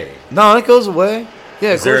away. No, it goes away.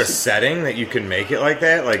 Yeah. Is there a setting that you can make it like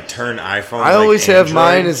that? Like turn iPhone. I always have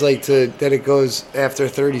mine as like that it goes after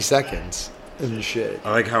 30 seconds and shit.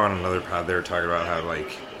 I like how on another pod they were talking about how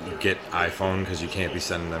like you get iPhone because you can't be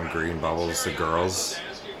sending them green bubbles to girls,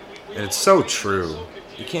 and it's so true.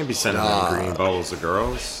 You can't be sending them green bubbles to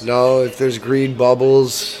girls. No, if there's green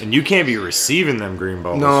bubbles. And you can't be receiving them green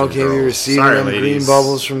bubbles No, from can't girls. be receiving Sorry, them ladies. green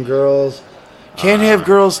bubbles from girls. Can't have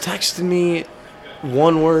girls texting me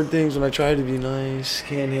one-word things when I try to be nice.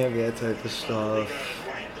 Can't have that type of stuff.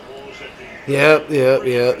 Yep.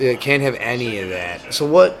 Can't have any of that. So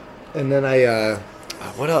what? And then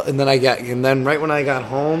what else? And then right when I got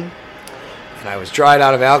home, and I was dried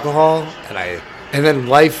out of alcohol, and then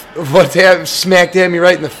life smacked at me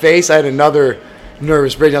right in the face. I had another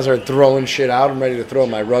nervous breakdown. I started throwing shit out. I'm ready to throw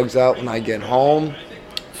my rugs out when I get home,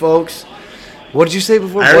 folks. What did you say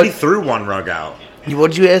before? I already threw one rug out.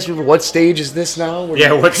 What did you ask me? What stage is this now?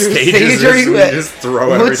 What stage is this? We just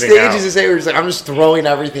throw everything out. What stage is this? We're just like, I'm just throwing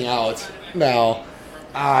everything out now.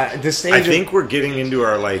 The stage. I think we're getting into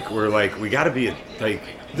our we got to be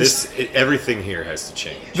everything here has to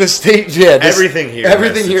change. The stage, everything here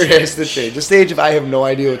has to change. The stage of I have no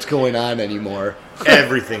idea what's going on anymore.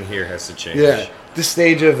 Everything here has to change. Yeah, the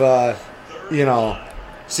stage of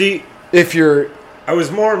See, if you're. I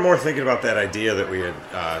was more and more thinking about that idea that we had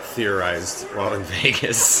theorized while in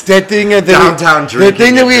Vegas. That thing that downtown drinking. The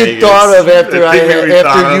thing that we had Vegas. thought of after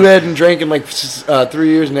you hadn't drank in like 3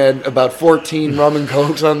 years and had about 14 rum and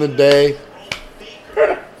cokes on the day.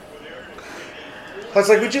 I was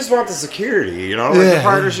like, we just want the security, the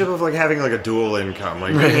partnership of like having like a dual income,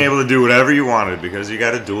 like being able to do whatever you wanted because you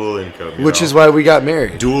got a dual income. Which is why we got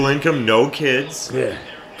married. Dual income, no kids. Yeah.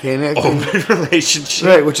 Open relationship.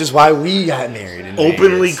 Right, which is why we got married. In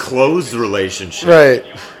Openly Vegas. closed relationship.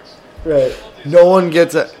 Right. No one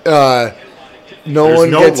gets out,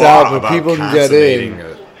 but people can get in.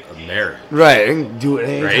 A marriage. Right, and do it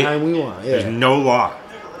anytime we want. Yeah. There's no law.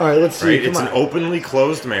 All right, let's see. It's an openly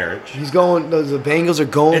closed marriage. He's going. The Bengals are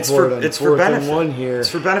going for it. It's for benefit. One here. It's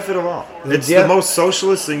for benefit of all. It's the most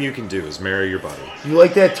socialist thing you can do is marry your buddy. You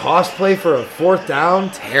like that toss play for a 4th down?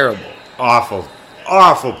 Terrible.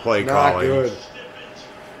 Awful play calling.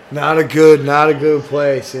 Not a good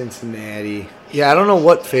play, Cincinnati. Yeah, I don't know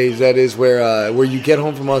what phase that is where you get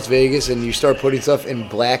home from Las Vegas and you start putting stuff in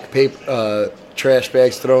black paper trash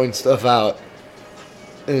bags, throwing stuff out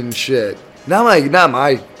and shit. Not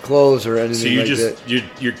my clothes or anything like that. So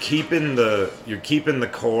you're keeping the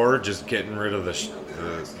core, just getting rid of the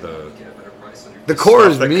core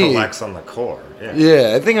is that me. Collects on the core.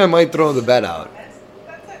 Yeah, I think I might throw the bed out.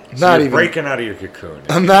 So you're breaking out of your cocoon.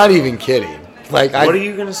 I'm not even kidding. What are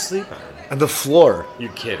you gonna sleep on? The floor.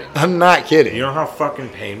 You're kidding. I'm not kidding. You know how fucking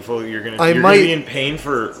painful you're gonna. You're gonna be in pain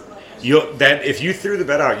for. If you threw the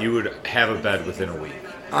bed out, you would have a bed within a week.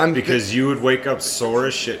 Because you would wake up sore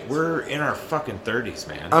as shit. We're in our fucking 30s,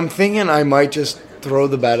 man. I'm thinking I might just throw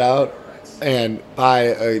the bed out and buy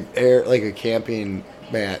a camping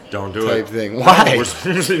mat. Don't do type it. Thing. Why? No, we're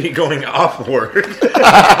supposed to be going upward.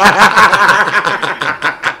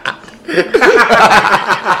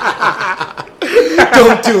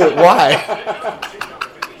 Don't do it. Why?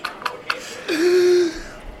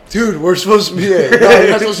 Dude, we're supposed to be. You're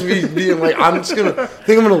not supposed to be being like. I'm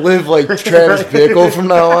gonna live like Travis Bickle from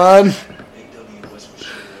now on.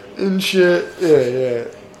 And shit. Yeah.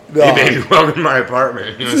 No. Hey baby, welcome to my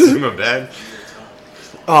apartment. You want to see my bed?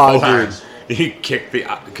 Oh, dude. You kick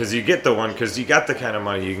because you get the one because you got the kind of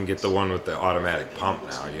money you can get the one with the automatic pump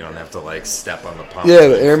now. You don't have to like step on the pump. Yeah,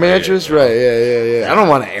 the air mattress, right? Yeah. I don't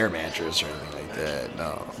want an air mattress or anything like that.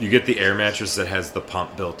 No. You get the air mattress that has the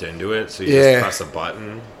pump built into it, so you just press a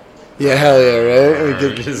button. Yeah, hell yeah, right?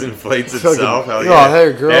 It just inflates itself. Hell yeah. Oh,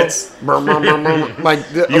 hey, girl.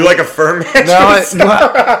 You like a firm mattress?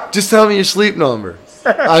 Just tell me your sleep number.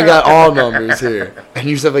 I got all numbers here. And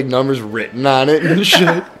you just have like numbers written on it and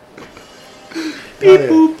shit. Beep,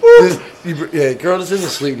 boop, boop. Girl, this is a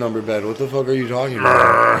sleep number bed. What the fuck are you talking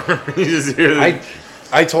about? You just hear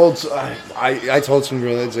I told some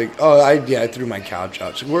girl that's like, I threw my couch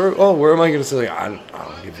out. She's like, where am I gonna say? Like, I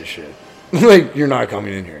don't give a shit. Like, you're not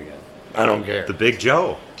coming in here again. I don't care. The Big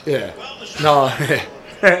Joe. Yeah. No.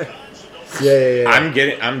 Yeah.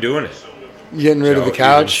 I'm doing it. Getting rid of the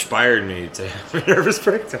couch. Inspired me to have a nervous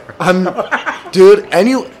breakdown.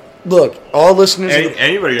 All listeners,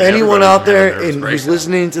 anyone out there who's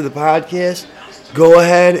listening to the podcast, go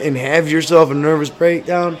ahead and have yourself a nervous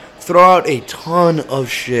breakdown. Throw out a ton of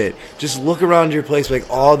shit. Just look around your place like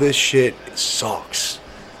all this shit sucks,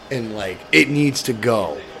 and like it needs to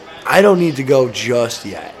go. I don't need to go just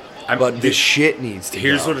yet, but this shit needs to go.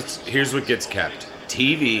 Here's what gets kept: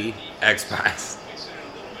 TV, Xbox,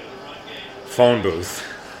 phone booth.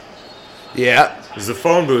 Yeah, because the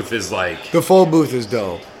phone booth is like the phone booth is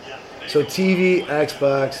dope. So TV,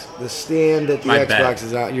 Xbox, the stand that the Xbox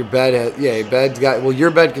is on. Your bed your bed's got. Well,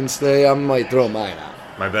 your bed can stay. I might throw mine out.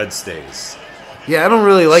 My bed stays. Yeah, I don't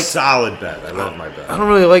really like solid bed. I love my bed. I don't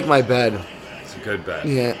really like my bed. It's a good bed.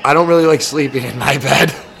 Yeah, I don't really like sleeping in my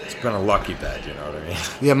bed. It's been a lucky bed, you know what I mean?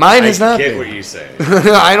 Yeah, mine is not. I get what you say.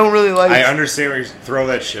 I don't really like. I understand where you throw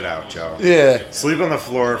that shit out, Joe. Yeah. Sleep on the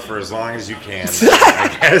floor for as long as you can.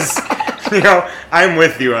 I guess. I'm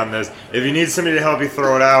with you on this. If you need somebody to help you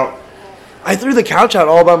throw it out. I threw the couch out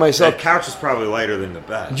all by myself. The couch is probably lighter than the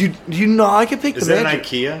bed. You know I could pick the mattress. Is that an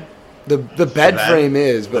IKEA? The bed frame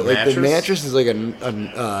is, but the the mattress is like I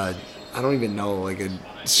don't even know, like a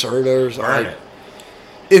Serta or something.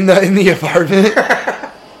 Like, in the apartment.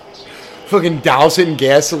 Fucking douse it in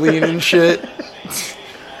gasoline and shit.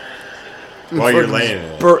 While you're laying in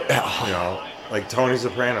it. Like Tony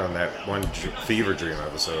Soprano in that one Fever Dream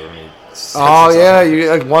episode. When he Oh yeah, you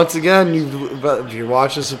like once again you're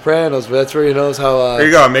watching Sopranos, but that's where he knows how. There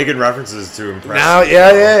you go. I'm making references to impress. Now,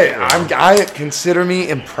 yeah. I consider me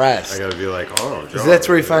impressed. I gotta be like, oh, Joe, that's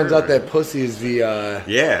where he finds out that pussy is the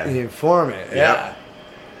the informant. Yeah.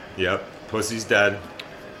 Yep. Pussy's dead.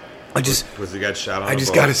 Pussy got shot on. I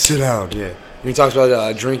just gotta sit down. Yeah. And he talks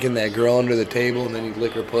about drinking that girl under the table, and then he'd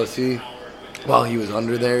lick her pussy while he was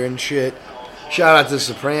under there and shit. Shout out to The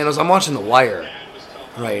Sopranos. I'm watching The Wire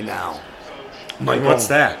right now. What's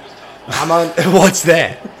that? What's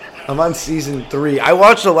that? I'm on season 3. I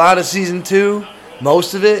watched a lot of season 2,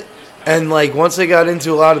 most of it, and like once I got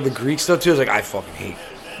into a lot of the Greek stuff too, I was like, I fucking hate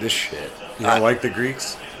this shit. You don't like the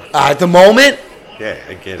Greeks? At the moment, yeah,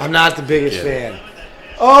 I get it. I'm not the biggest fan.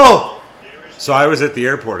 Oh, so I was at the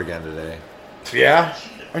airport again today. Yeah,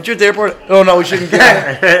 aren't you at the airport? Oh no, we shouldn't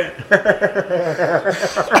get it.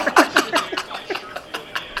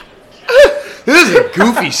 This is a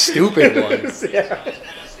goofy, stupid one. Yeah.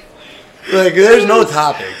 Like, there's no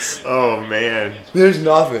topics. Oh, man. There's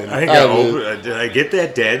nothing. Did I get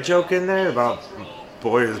that dad joke in there about,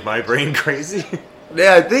 boy, is my brain crazy?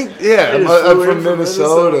 Yeah, I think, I'm from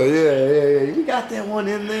Minnesota. Yeah. You got that one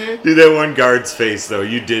in there? Dude, that one guard's face, though,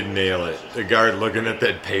 you did nail it. The guard looking at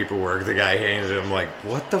that paperwork the guy handed him, like,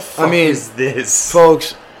 what the fuck is this?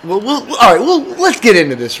 Folks, all right, let's get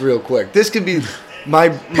into this real quick. This could be...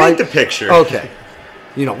 Paint the picture. Okay.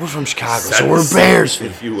 You know, we're from Chicago, so we're Bears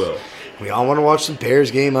fans. If you will. We all want to watch the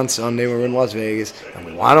Bears game on Sunday. We're in Las Vegas, and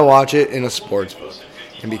we want to watch it in a sports book.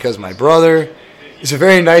 And because my brother is a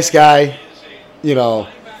very nice guy, you know,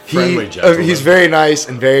 he's very nice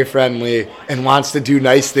and very friendly and wants to do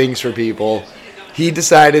nice things for people, he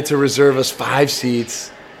decided to reserve us 5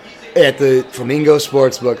 seats at the Flamingo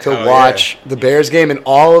Sportsbook to watch the Bears game and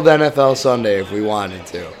all of NFL Sunday if we wanted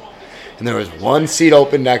to. And there was one seat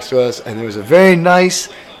open next to us, and there was a very nice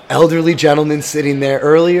elderly gentleman sitting there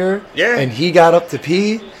earlier. Yeah. And he got up to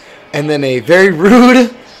pee, and then a very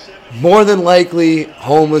rude, more than likely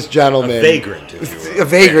homeless gentleman. A vagrant, if you will. A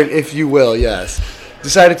vagrant, if you will, yes.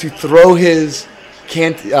 Decided to throw his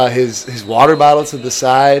water bottle to the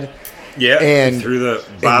side. Yeah, and threw the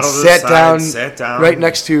bottle to the side, sat down, right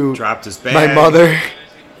next to dropped his bag. My mother,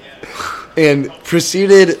 and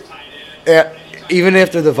proceeded even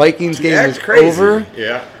after the Vikings game was over,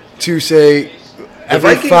 to say the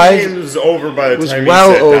Vikings game was over by the time he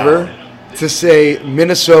sat down. To say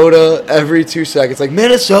Minnesota every 2 seconds, like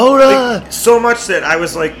Minnesota. Like, so much that I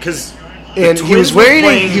was like, because and he was wearing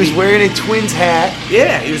a Twins hat.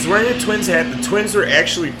 Yeah, he was wearing a Twins hat. The Twins were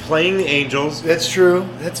actually playing the Angels. That's true.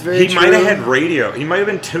 That's very true. He might have had radio. He might have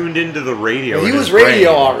been tuned into the radio. He was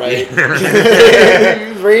radio, all right. He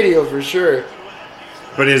was radio for sure.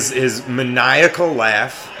 But his maniacal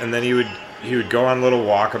laugh, and then he would go on little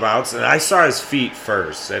walkabouts, and I saw his feet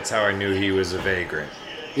first. That's how I knew he was a vagrant.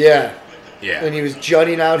 Yeah. Yeah. And he was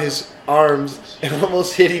jutting out his arms and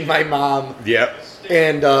almost hitting my mom. Yep.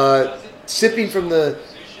 And sipping from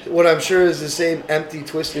what I'm sure is the same empty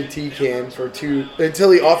Twisted Tea can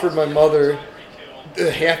until he offered my mother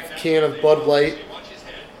a half can of Bud Light.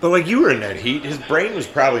 But like you were in that heat, his brain was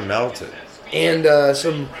probably melted. And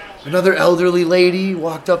another elderly lady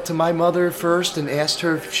walked up to my mother first and asked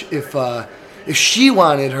her if she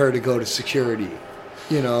wanted her to go to security,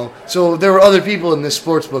 you know. So there were other people in this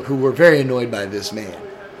sports book who were very annoyed by this man.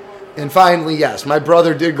 And finally, yes, my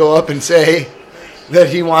brother did go up and say that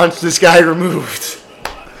he wants this guy removed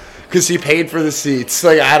because he paid for the seats.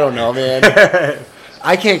 Like, I don't know, man.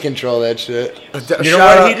 I can't control that shit. You know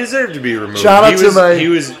what? He deserved to be removed.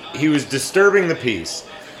 He was disturbing the peace.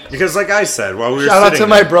 Because, like I said, while we were shout out to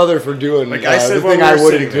my brother for doing the thing I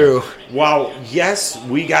wouldn't do. While, yes,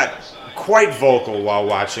 we got quite vocal while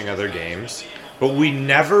watching other games, but we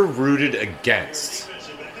never rooted against.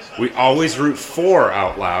 We always root for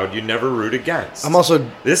out loud. You never root against.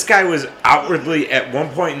 This guy was outwardly, at one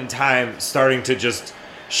point in time, starting to just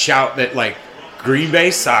shout that, like, Green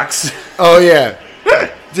Bay sucks. Oh, yeah.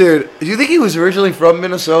 Dude, do you think he was originally from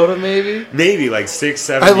Minnesota, maybe? Maybe, like 6,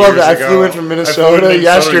 7 years ago. I love that. I flew in from Minnesota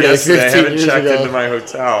yesterday, 15 years ago. I haven't checked into my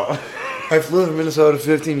hotel. I flew to Minnesota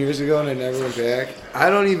 15 years ago, and I never went back.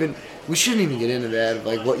 We shouldn't even get into that,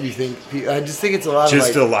 like, what you think. I just think it's a lot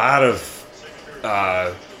a lot of...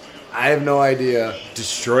 I have no idea.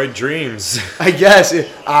 Destroyed dreams. I guess.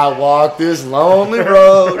 I walk this lonely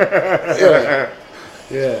road.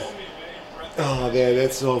 Yeah. Oh, man,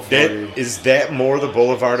 that's so funny. Is that more the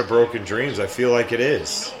Boulevard of Broken Dreams? I feel like it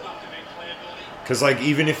is. Because, like,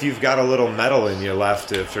 even if you've got a little metal in you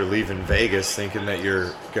left after leaving Vegas thinking that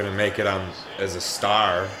you're going to make it on as a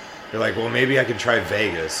star, you're like, well, maybe I can try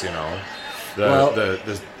Vegas, you know?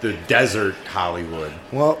 The desert Hollywood.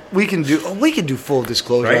 Well, we can do full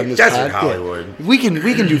disclosure Right? on this Desert pod. Hollywood. Yeah. We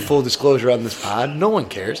can do full disclosure on this pod. No one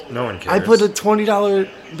cares. No one cares. I put a $20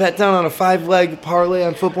 bet down on a 5-leg parlay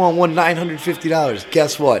on football and won $950.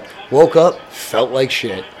 Guess what? Woke up, felt like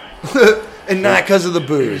shit, and not because of the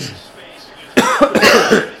booze.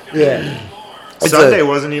 Yeah. Sunday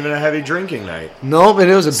wasn't even a heavy drinking night. No, but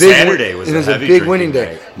it was a big. Saturday was a heavy big winning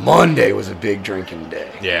drinking day. night. Monday was a big drinking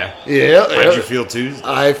day. Yeah. Yeah. How'd you feel Tuesday?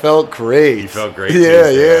 I felt great. You felt great. Yeah,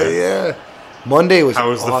 Tuesday, yeah. Monday was. How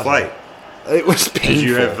was the awesome. flight? It was painful. Did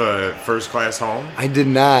you have first class home? I did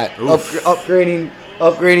not. Oof.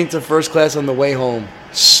 Upgrading to first class on the way home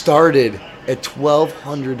started at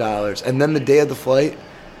 $1,200, and then the day of the flight,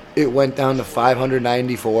 it went down to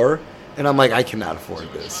 $594. And I'm like, I cannot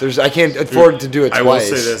afford this. I can't afford to do it twice. I will say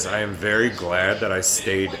this: I am very glad that I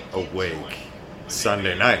stayed awake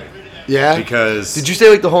Sunday night. Yeah. Because did you stay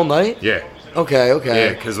like the whole night? Yeah. Okay. Yeah,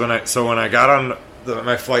 because when I got on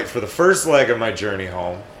my flight for the first leg of my journey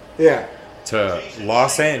home, yeah, to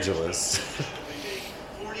Los Angeles,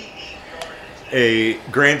 a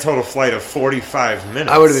grand total flight of 45 minutes.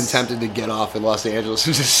 I would have been tempted to get off in Los Angeles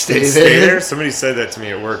and just stay there. there. Somebody said that to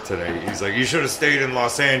me at work today. He's like, "You should have stayed in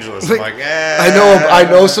Los Angeles." I'm like, I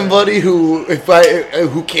know somebody who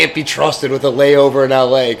can't be trusted with a layover in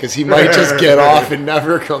LA because he might just get off and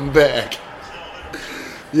never come back.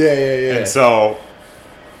 Yeah. And so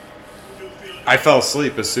I fell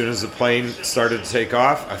asleep as soon as the plane started to take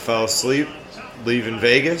off. I fell asleep leaving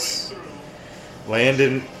Vegas. Land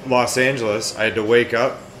in Los Angeles. I had to wake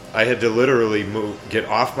up. I had to literally get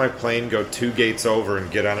off my plane, go 2 gates over, and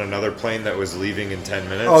get on another plane that was leaving in 10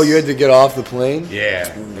 minutes. Oh, you had to get off the plane?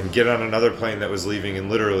 Yeah, and get on another plane that was leaving in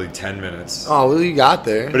literally 10 minutes. Oh, well, you got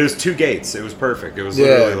there. But it was 2 gates. It was perfect. It was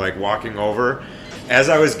literally like walking over. As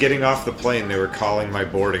I was getting off the plane, they were calling my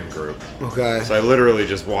boarding group. Okay. So I literally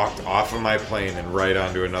just walked off of my plane and right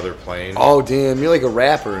onto another plane. Oh, damn. You're like a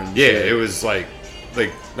rapper. And yeah, shit. it was like...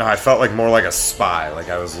 no, I felt like more like a spy. Like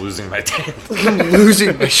I was losing my damn. I'm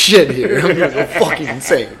losing my shit here. I'm gonna go fucking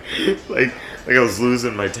insane. like I was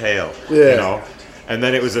losing my tail. Yeah. You know. And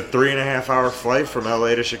then it was a 3.5-hour flight from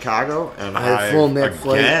LA to Chicago, and I flown that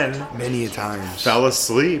again flight many a times. Fell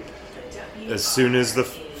asleep as soon as the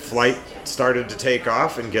flight started to take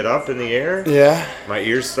off and get up in the air. Yeah. My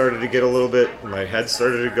ears started to get a little bit. My head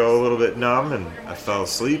started to go a little bit numb, and I fell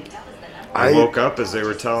asleep. I woke up as they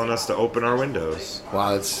were telling us to open our windows.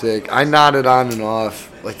 Wow, that's sick. I nodded on and off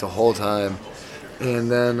like the whole time. And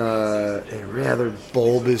then a rather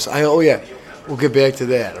bulbous... we'll get back to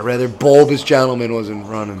that. A rather bulbous gentleman was in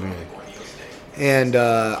front of me. And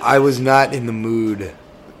I was not in the mood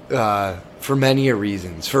for many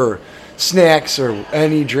reasons. For snacks or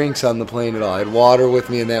any drinks on the plane at all. I had water with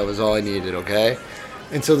me and that was all I needed, okay?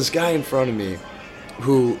 And so this guy in front of me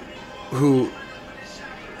who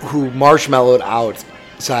marshmallowed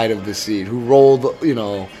outside of the seat, who rolled,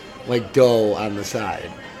 like dough on the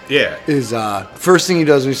side. Yeah. Is first thing he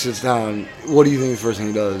does when he sits down, what do you think the first thing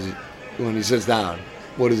he does when he sits down?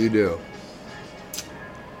 What does he do?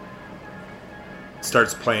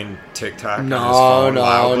 Starts playing TikTok on his phone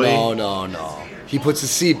loudly. No. He puts the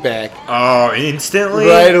seat back. Oh, instantly?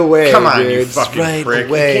 Right away. Come on, dude. you fucking right prick.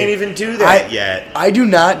 Away. You can't even do that yet. I do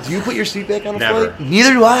not. Do you put your seat back on a Never. flight?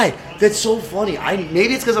 Neither do I. That's so funny.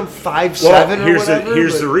 Maybe it's because I'm 5'7" or whatever.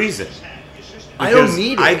 Here's the reason. I don't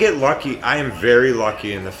need it. I get lucky. I am very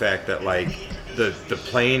lucky in the fact that, like, the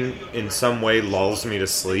plane in some way lulls me to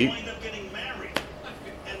sleep.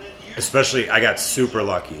 Especially, I got super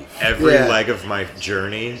lucky. Every leg of my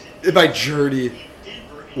journey...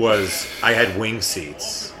 I had wing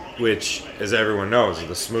seats, which, as everyone knows, are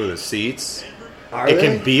the smoothest seats. It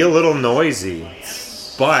can be a little noisy,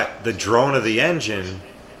 but the drone of the engine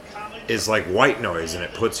is like white noise, and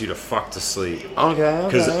it puts you to fuck to sleep. Okay.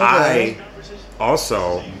 Because I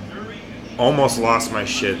also almost lost my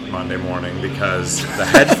shit Monday morning because the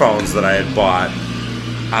headphones that I had bought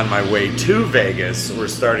on my way to Vegas were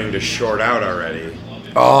starting to short out already.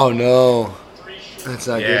 Oh, no. That's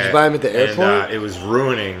not good. Did you buy them at the airport? And, it was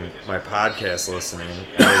ruining my podcast listening.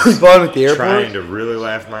 You bought them at the airport? Trying to really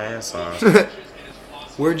laugh my ass off.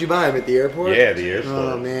 Where'd you buy them? At the airport? Yeah, the airport.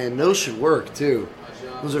 Oh, man. Those should work, too.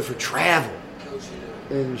 Those are for travel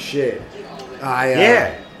and shit.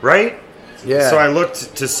 Yeah, right? Yeah. So I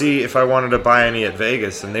looked to see if I wanted to buy any at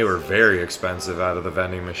Vegas, and they were very expensive out of the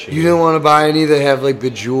vending machine. You didn't want to buy any that have, like,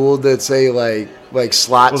 Bejeweled that say, like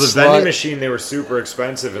slot. Well, the vending machine, they were super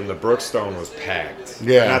expensive, and the Brookstone was packed.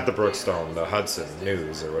 Yeah. Not the Brookstone, the Hudson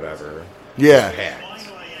News or whatever. Yeah. Was packed.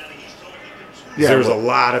 Yeah, there was a well,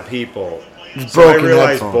 lot of people. So I broken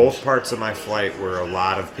realized headphones. both parts of my flight were a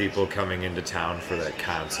lot of people coming into town for that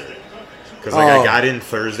concert. Because I got in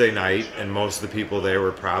Thursday night, and most of the people there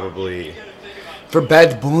were probably... For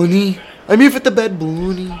Bad Bunny? I'm here for the Bad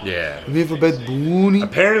Bunny. Yeah. I'm here for Bad Bunny.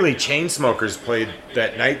 Apparently, Chainsmokers played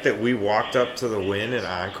that night that we walked up to the Wynn at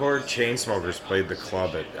Encore. Chainsmokers played the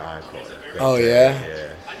club at Encore. Oh, yeah?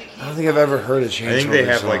 Yeah. I don't think I've ever heard a Chainsmokers song. I think they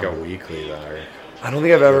have like a weekly there. I don't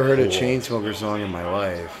think I've ever heard a Cool. Chainsmokers song in my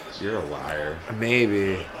life. You're a liar.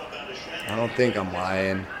 Maybe. I don't think I'm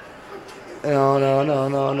lying. No,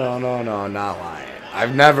 not lying.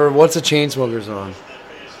 I've never... What's a Chainsmokers song?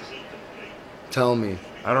 Tell me.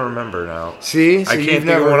 I don't remember now. See? So I can't think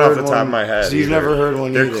of one off the top of my head. So you've either. never heard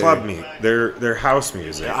one They're either. club music. They're house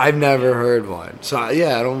music. I've never heard one. So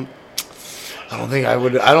yeah, I don't think I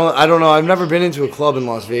would. I don't know. I've never been into a club in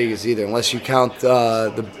Las Vegas either, unless you count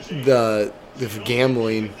the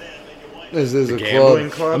gambling. This is a gambling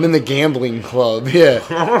club? I'm in the gambling club. Yeah,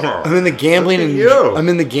 I'm in the gambling Look at and you. I'm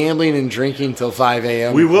in the gambling and drinking till 5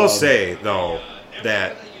 a.m. We will club. say though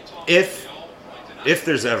that if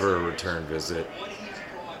there's ever a return visit,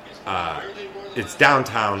 it's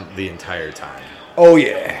downtown the entire time. Oh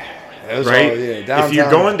yeah. That was Right? all- yeah, downtown. If you're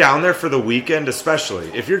going down there for the weekend, especially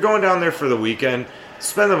if you're going down there for the weekend,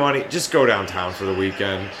 spend the money. Just go downtown for the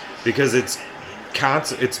weekend because it's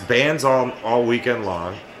bands all weekend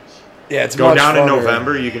long. Yeah, it's Go much down in funner.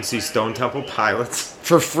 November, you can see Stone Temple Pilots.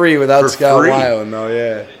 for free without For Scott free. Weiland, though.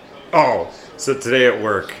 Yeah. Oh, so today at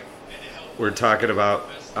work, we're talking about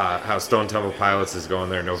how Stone Temple Pilots is going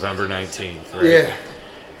there November 19th, right? Yeah.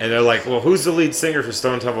 And they're like, well, who's the lead singer for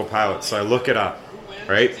Stone Temple Pilots? So I look it up,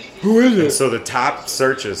 right? Who is And it? so the top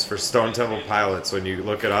searches for Stone Temple Pilots, when you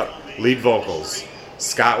look it up, lead vocals,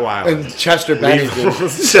 Scott Weiland. And Chester Lead Bennington.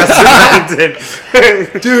 vocals, Chester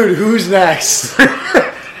Bennington. Dude, who's next?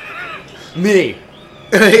 Me.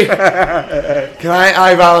 Can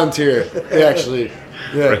I volunteer? Actually.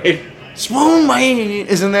 Yeah. Right? Swoon Man.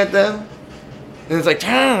 Isn't that them? And it's like,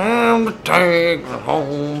 time to take her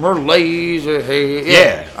home, her lazy head.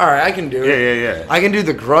 Yeah. All right, I can do it. Yeah. I can do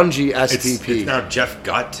the grungy It's STP. now Jeff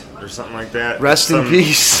Gutt or something like that. Rest in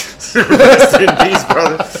peace. Rest in peace,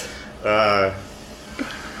 brother.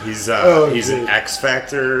 He's an dude. X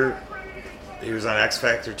Factor. He was on X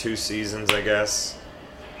Factor 2 seasons, I guess.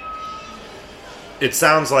 It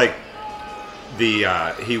sounds like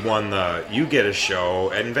he won the You Get a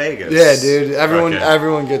Show in Vegas. Yeah, dude. Fucking-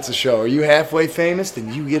 Everyone gets a show. Are you halfway famous?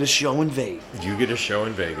 Then you get a show in Vegas. You get a show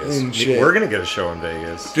in Vegas. And shit. We're gonna get a show in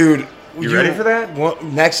Vegas. Dude. You ready for that?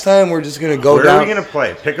 Next time, we're just going to go Where down. are we gonna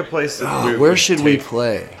play? Pick a place. That Where should we take.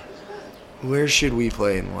 play? Where should we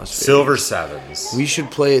play in Las Vegas? Silver Sevens. We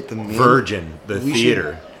should play at the main, Virgin, the we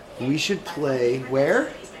theater. We should play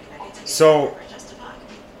where? So,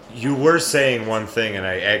 you were saying one thing, and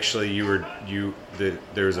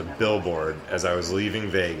there was a billboard as I was leaving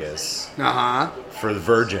Vegas for the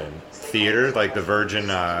Virgin Theater, like the Virgin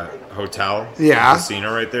Hotel, Yeah.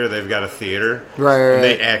 casino right there. They've got a theater, Right. And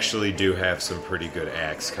they actually do have some pretty good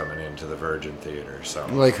acts coming into the Virgin Theater. So,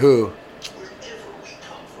 Like who?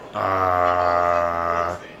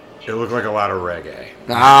 it looked like a lot of reggae.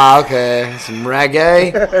 Okay. Some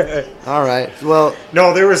reggae. All right. Well,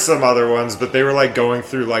 No, there were some other ones, but they were like going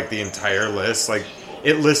through like the entire list. Like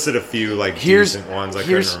it listed a few like decent ones. I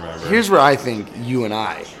couldn't remember. Here's where I think you and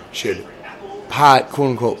I should quote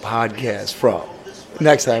unquote podcast from.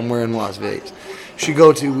 Next time we're in Las Vegas, should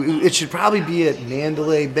go to. It should probably be at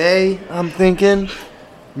Mandalay Bay. I'm thinking,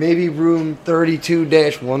 maybe room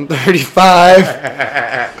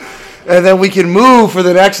 32-135, and then we can move for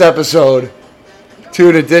the next episode to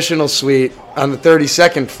an additional suite on the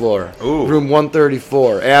 32nd floor, Ooh. room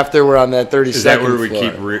 134. After we're on that 32nd Is that where we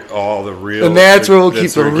floor. keep all the real? And that's where we'll keep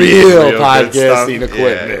that's the where we real good podcasting stuff?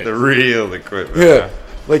 equipment. Yeah, the real equipment. Yeah,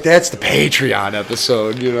 like that's the Patreon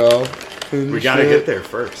episode, you know. We gotta get there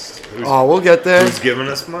first. Oh, we'll get there. Who's giving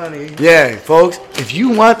us money? Yeah, folks, if you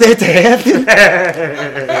want that to happen,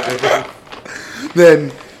 then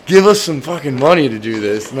give us some fucking money to do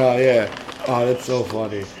this. No, yeah. Oh, that's so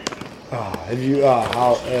funny. Oh, have you?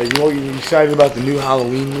 You excited about the new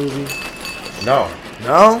Halloween movie? No,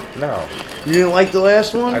 No, no. you didn't like the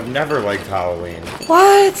last one. I've never liked Halloween.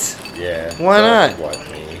 What? Yeah. Why not? What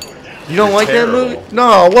me? You don't They're like terrible. that movie?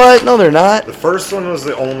 No, what? No, they're not. The first one was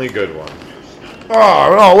the only good one.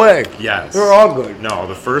 Oh, no way. Yes. They're all good. No,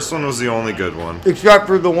 the first one was the only good one. Except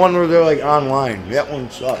for the one where they're like online. That one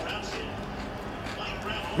sucked.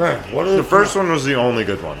 Man, what are The first one was the only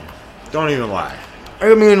good one. Don't even lie.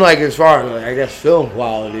 I mean, like, as far as, like, I guess, film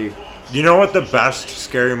quality. You know what the best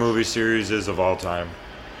scary movie series is of all time?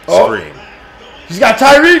 Oh. Scream. He's got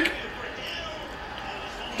Tyreek!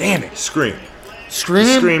 Damn it. Scream. Scream?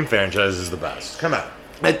 The Scream franchise is the best. Come on.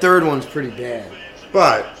 That third one's pretty bad.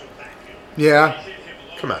 But, Yeah.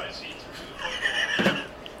 come on.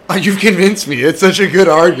 You've convinced me. It's such a good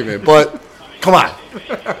argument, but come on.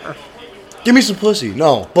 Give me some pussy.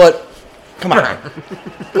 No, but come on.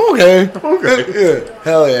 Okay. Yeah.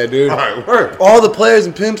 Hell yeah, dude. All right, work. All the players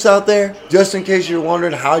and pimps out there, just in case you're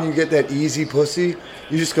wondering how you get that easy pussy,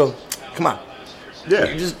 you just go, come on. Yeah.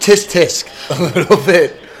 You just tisk a little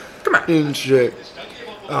bit. Come on. And shit.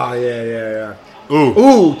 Oh, yeah. Ooh.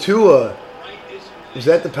 Ooh, Tua. Was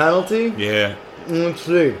that the penalty? Yeah. Let's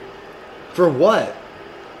see. For what?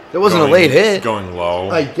 That wasn't a late hit. Going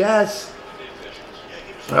low. I guess.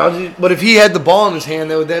 But if he had the ball in his hand,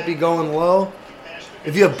 would that be going low?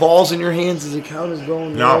 If you have balls in your hands, does it count as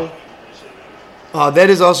going low? No.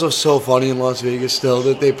 That is also so funny in Las Vegas still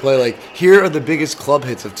that they play like, here are the biggest club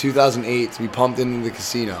hits of 2008 to be pumped into the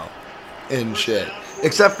casino and shit.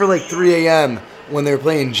 Except for like 3 a.m. when they were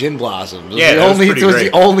playing Gin Blossoms. Yeah, it was great.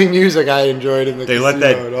 the only music I enjoyed in the casino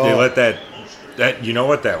at all. They let that. You know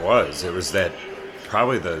what that was? It was that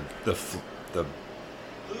probably the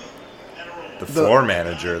floor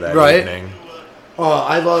manager that evening. Oh,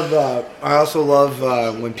 I also love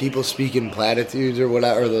when people speak in platitudes or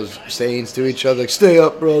whatever, or those sayings to each other, like "Stay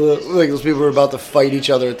up, brother." Like those people who are about to fight each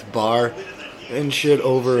other at the bar and shit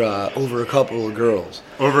over a couple of girls.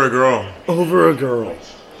 Over a girl.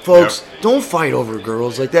 Folks, Don't fight over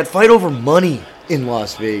girls like that. Fight over money in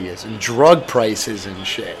Las Vegas and drug prices and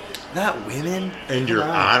shit. Not women. And your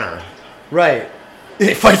honor. Right.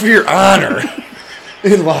 Fight for your honor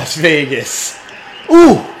in Las Vegas.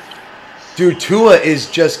 Ooh. Dude, Tua is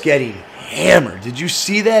just getting hammered. Did you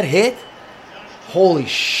see that hit? Holy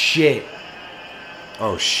shit.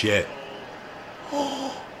 Oh, shit.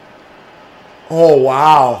 Oh,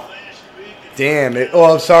 wow. Damn it.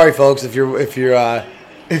 Oh, I'm sorry, folks. If you're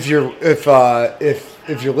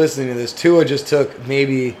listening to this, Tua just took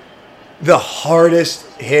maybe the hardest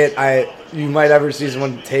hit you might ever see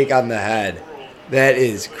someone take on the head. That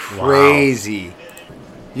is crazy. Wow.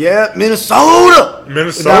 Yeah, Minnesota.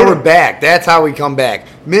 Now we're back. That's how we come back.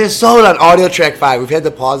 Minnesota on audio track 5. We've had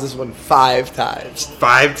to pause this one 5 times.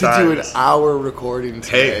 5 times. To do an hour recording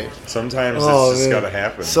today. Hey, sometimes it's just got to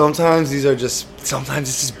happen. Sometimes it's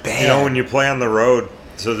just bad. You know, when you play on the road.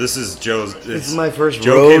 So this is Joe's. This is my first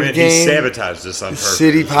Joe road came in, game. He sabotaged this on purpose.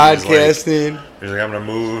 City podcasting. He's like, I'm going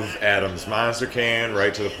to move Adam's monster can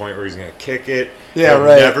right to the point where he's going to kick it. Yeah, He'll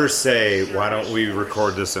right. never say, why don't we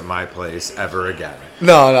record this at my place ever again.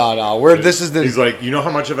 No. He's like, you know how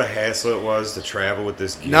much of a hassle it was to travel with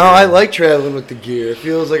this gear? No, I like traveling with the gear. It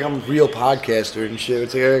feels like I'm a real podcaster and shit.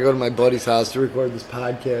 It's like I gotta go to my buddy's house to record this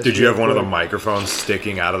podcast. Did you have one of the microphones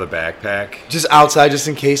sticking out of the backpack? Just outside, just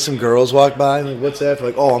in case some girls walk by. Like, what's that?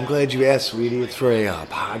 Like, oh, I'm glad you asked, sweetie. It's for a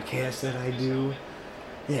podcast that I do.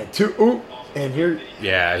 Yeah, and here.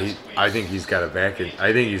 Yeah, I think he's got a back.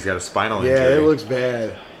 I think he's got a spinal injury. Yeah, it looks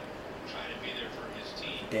bad.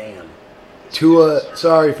 Damn. Tua,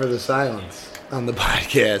 sorry for the silence on the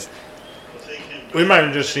podcast. We might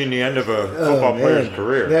have just seen the end of a football player's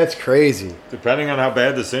career. That's crazy. Depending on how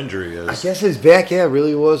bad this injury is. I guess his back,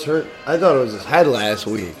 really was hurt. I thought it was his head last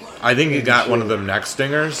week. I think he got one of them neck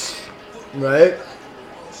stingers. Right?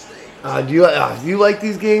 Do you like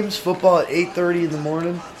these games? Football at 8:30 in the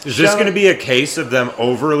morning? Is this going to be a case of them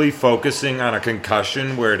overly focusing on a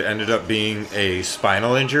concussion where it ended up being a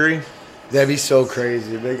spinal injury? That'd be so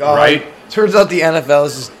crazy. Like, right? Turns out the NFL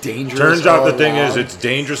is just dangerous. Turns out the thing is it's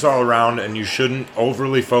dangerous all around, and you shouldn't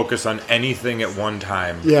overly focus on anything at one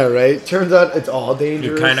time. Yeah, right? Turns out it's all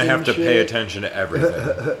dangerous. You kind of have to pay attention to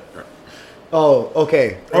everything. Oh,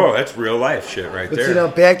 okay. Oh, that's real life shit right there. See, now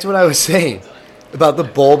back to what I was saying about the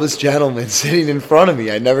bulbous gentleman sitting in front of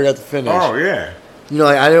me. I never got to finish. Oh, yeah. You know,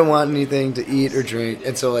 like, I didn't want anything to eat or drink,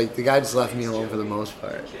 and so, like, the guy just left me alone for the most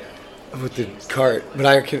part with the cart. But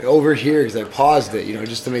I can overhear because I paused it,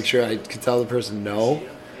 just to make sure I could tell the person no.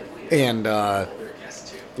 And,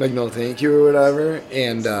 like, no thank you or whatever.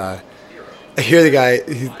 And I hear the guy,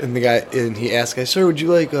 and he asks, sir, would you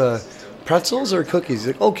like pretzels or cookies? He's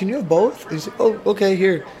like, oh, can you have both? He's like, oh, okay,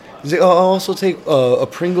 here. He's like, oh, I'll also take a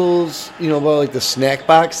Pringles, about like the snack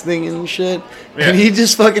box thing and shit. Yeah. And he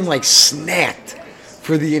just fucking like snacked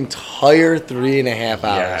for the entire 3.5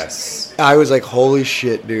 hours. Yes. I was like, holy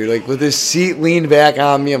shit, dude. Like with his seat leaned back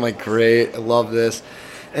on me, I'm like, great, I love this.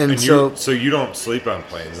 And so you don't sleep on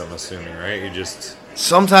planes, I'm assuming, right? You just...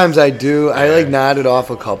 Sometimes I do. Yeah. I like nodded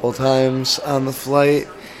off a couple times on the flight,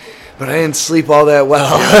 but I didn't sleep all that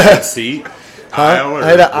well. You had that seat? Aisle or I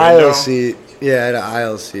had an window? aisle seat. Yeah, I had an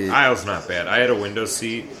aisle seat. Aisle's not bad. I had a window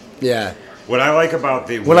seat. Yeah. What I like about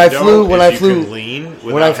the when I flew, you can lean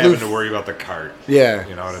without having to worry about the cart. Yeah,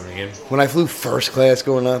 you know what I mean. When I flew first class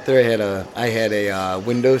going out there, I had a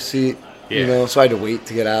window seat. Yeah. You know, so I had to wait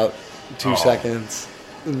to get out 2 seconds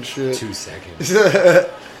and shit. 2 seconds.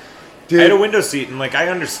 Dude. I had a window seat, and like I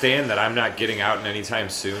understand that I'm not getting out anytime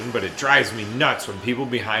soon, but it drives me nuts when people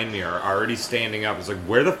behind me are already standing up. It's like,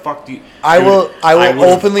 where the fuck do you? I will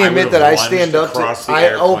openly admit that I stand up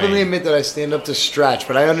to stretch,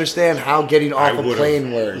 but I understand how getting off a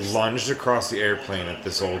plane works. Lunged across the airplane at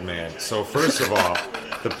this old man. So first of all,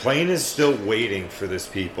 the plane is still waiting for this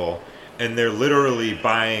people, and they're literally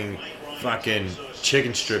buying fucking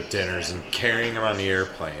chicken strip dinners and carrying them on the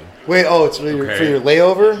airplane. Wait, it's for your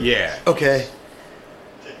layover? Yeah. Okay.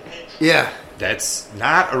 Yeah. That's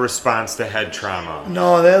not a response to head trauma.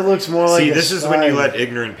 No, that looks more like this is when you let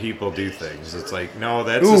ignorant people do things. It's like, no,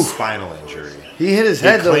 that's a spinal injury. He hit his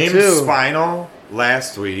head, though, too. He claimed spinal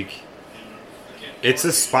last week. It's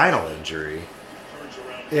a spinal injury.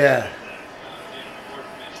 Yeah.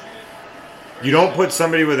 You don't put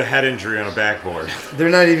somebody with a head injury on a backboard.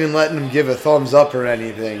 They're not even letting him give a thumbs up or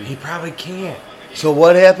anything. He probably can't. So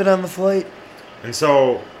what happened on the flight? And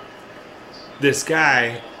so this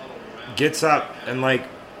guy gets up and like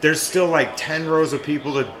there's still like 10 rows of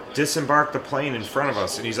people to disembark the plane in front of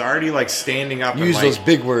us, and he's already like standing up Use and like those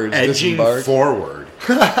big words, edging disembark. forward.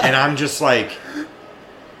 And I'm just like,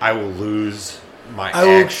 I will lose my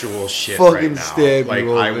actual shit right now. Like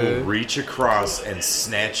I will reach across and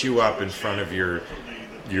snatch you up in front of your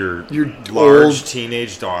large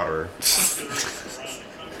teenage daughter.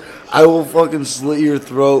 I will fucking slit your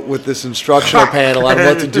throat with this instructional panel on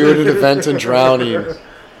what to do in an event in drowning.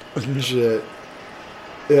 Shit.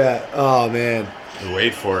 Yeah. Oh man.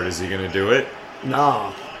 Wait for it. Is he gonna do it?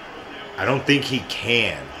 No. I don't think he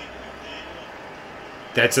can.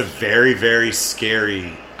 That's a very, very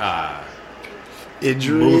scary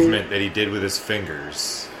injury movement that he did with his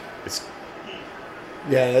fingers.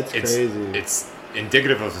 That's crazy. It's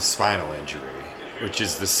indicative of a spinal injury, which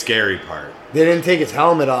is the scary part. They didn't take his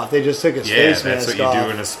helmet off. They just took his face mask off. Yeah, that's what you do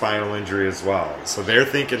in a spinal injury as well. So they're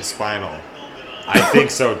thinking spinal. I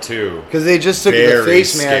think so too. Because they just took the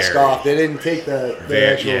face mask off. They didn't take the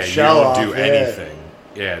actual shell off. You don't do anything.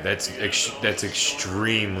 Yeah, that's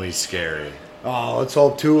extremely scary. Oh, let's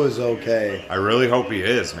hope Tua's okay. I really hope he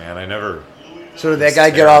is, man. So did that guy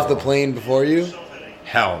get off the plane before you?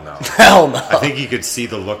 Hell no. Hell no. I think you could see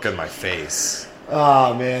the look on my face.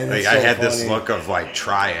 Oh, man. Like I had this look of like,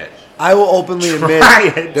 try it. I will openly admit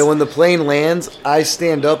that when the plane lands, I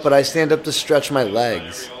stand up, but I stand up to stretch my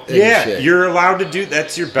legs. Yeah, you're allowed to do.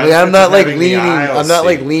 That's your best. Like, I'm not like leaning. I'm not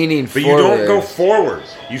like leaning but forward. But you don't go forward.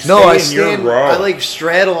 You stay in your row. I like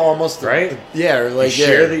straddle almost. Right? You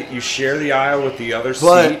share the aisle with the other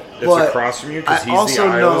seat that's across from you because he's the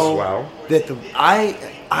aisle as well. That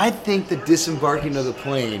I think the disembarking of the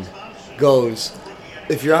plane goes.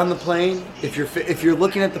 If you're on the plane, if you're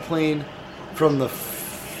looking at the plane from the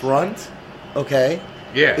front, okay?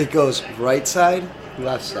 Yeah. It goes right side,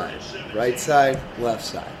 left side, right side, left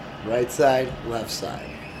side, right side, left side.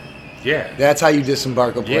 Yeah. That's how you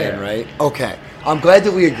disembark a plane, right? Okay. I'm glad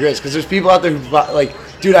that we agree, because there's people out there who, like,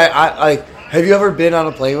 dude, I have you ever been on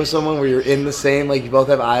a plane with someone where you're in the same, like, you both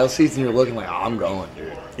have aisle seats and you're looking like, oh, I'm going,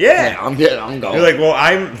 dude. Yeah. I'm going. You're like, well,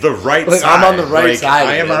 I'm the right side. I'm on the right side.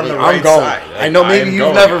 I am on the right side. I know maybe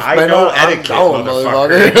you've never been on etiquette,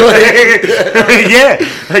 motherfucker. Yeah.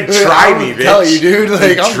 Like, try me, bitch. Tell you, dude.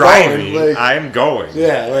 Like, I'm try going. me. I'm going.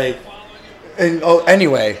 Yeah, like. And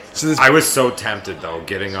anyway. So I was so tempted, though,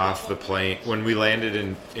 getting off the plane when we landed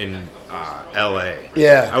in L.A.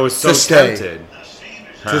 Yeah. I was so tempted.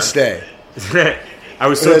 To stay. I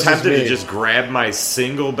was so tempted to just grab my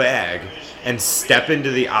single bag and step into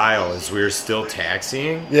the aisle as we were still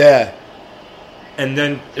taxiing. Yeah. And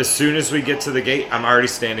then as soon as we get to the gate, I'm already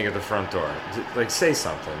standing at the front door. Like, say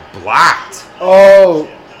something. Blocked. Oh.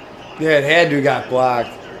 Yeah, it had to have got blocked.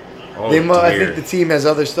 Oh, I think the team has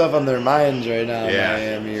other stuff on their minds right now in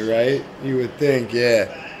Miami, right? You would think, yeah.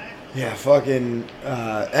 Yeah, fucking...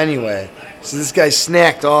 anyway, so this guy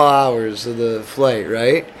snacked all hours of the flight,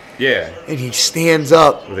 right? Yeah. And he stands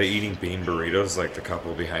up. Were they eating bean burritos like the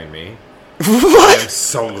couple behind me? What? I'm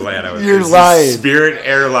so glad I was. You're lying. Spirit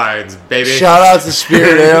Airlines, baby. Shout out to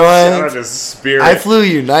Spirit Airlines. Shout out to Spirit. I flew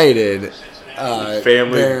United.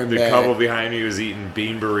 The couple behind me was eating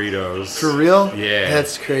bean burritos. For real? Yeah.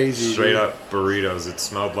 That's crazy. Straight up burritos. It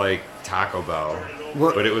smelled like Taco Bell.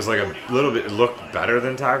 What? But it was like a little bit, it looked better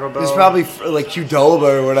than Taco Bell. It's probably like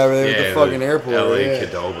Qdoba or whatever. They were at the fucking airport. LA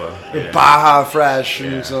Qdoba. Yeah. Baja Fresh,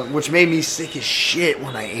 which made me sick as shit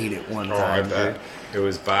when I ate it one time. I bet. It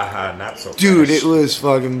was Baja, not so Dude, fresh. it was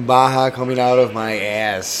fucking Baja coming out of my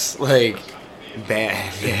ass. Like,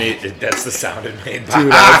 bad. That's the sound it made. Dude,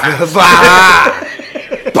 Baja. Baja!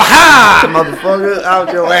 Baja! Motherfucker,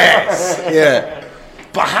 out your ass. Yeah.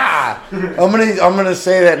 Baja! I'm gonna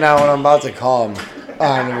say that now when I'm about to call him.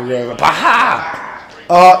 Baja!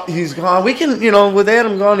 He's gone. We can, with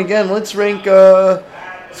Adam gone again, let's rank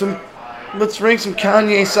some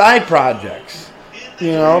Kanye side projects.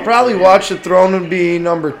 Probably Watch the Throne would be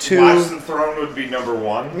number 2. Watch the Throne would be number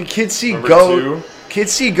 1. Kids See Number Ghost. 2.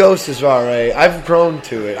 Kids See Ghost is alright. I've grown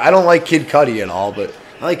to it. I don't like Kid Cudi and all, but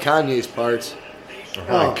I like Kanye's parts. I don't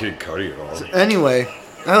like Kid Cudi at all. Anyway,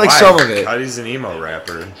 I like some of it. Cudi's an emo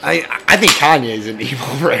rapper. I think Kanye's an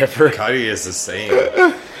emo rapper. Cudi is the same.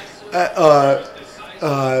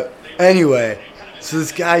 Anyway, so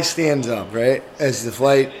this guy stands up, right, as the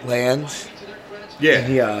flight lands. Yeah. And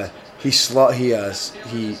he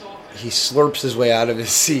slurps his way out of his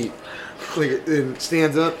seat, like, and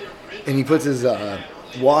stands up, and he puts his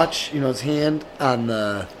watch, his hand on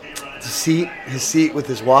his seat with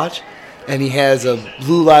his watch, and he has a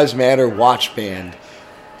Blue Lives Matter watch band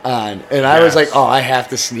on. And I was like, oh, I have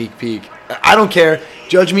to sneak peek. I don't care.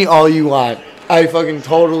 Judge me all you want. I fucking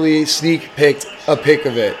totally sneak picked a pic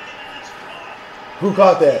of it. Who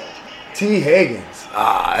caught that? T. Higgins.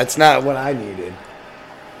 That's not what I needed.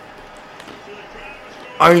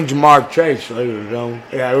 I mean, Jamar Chase later, though.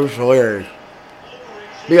 Yeah, it was hilarious.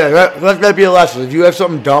 Yeah, let that be a lesson. If you have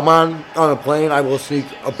something dumb on a plane, I will sneak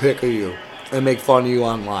a pic of you and make fun of you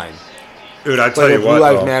online. Dude, I tell you what, Blue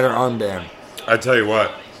Lives Matter armband. I tell you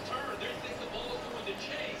what.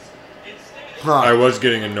 I was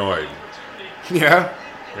getting annoyed. Yeah?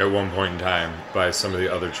 At one point in time by some of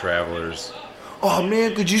the other travelers. Oh,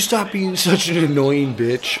 man, could you stop being such an annoying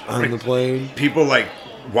bitch on the plane? People,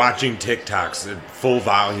 watching TikToks at full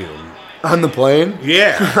volume. On the plane?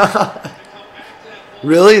 Yeah.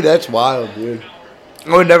 Really? That's wild, dude.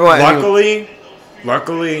 I would never want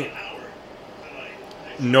Luckily,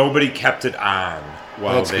 nobody kept it on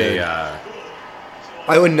while That's they... good.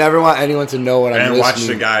 I would never want anyone to know what I'm listening. And I watched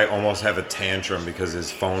a guy almost have a tantrum because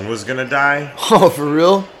his phone was going to die. Oh, for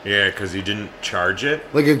real? Yeah, because he didn't charge it.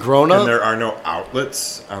 Like a grown-up? And there are no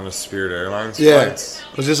outlets on the Spirit Airlines flights.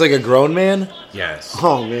 Was this like a grown man? Yes.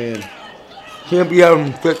 Oh, man. Can't be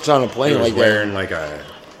having fits on a plane like that. He was wearing like a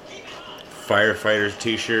firefighter's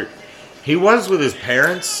t-shirt. He was with his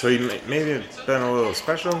parents, so he maybe it's been a little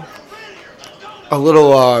special. A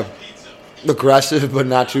little aggressive, but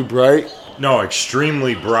not too bright. No,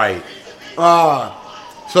 extremely bright.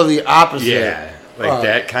 So the opposite. Yeah, like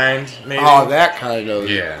that kind, maybe. Oh, that kind of.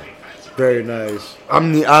 Yeah. Very nice.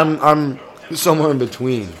 I'm somewhere in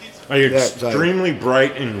between. Like extremely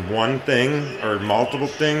bright in one thing or multiple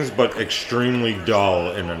things, but extremely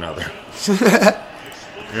dull in another. You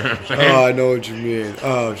know what I'm saying? Oh, I know what you mean.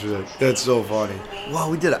 Oh, shit. That's so funny. Wow,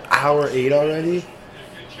 we did an hour 8 already.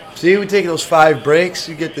 See, we take those 5 breaks,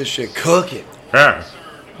 you get this shit cooking. Yeah.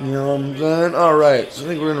 You know what I'm saying? All right, so I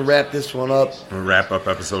think we're going to wrap this one up. We'll wrap up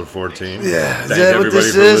episode 14. Yeah. Thank Is that what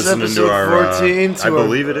this is? Episode to our, 14? I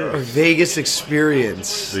believe it our is. Vegas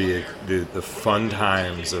experience. The fun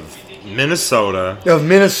times of Minnesota. Of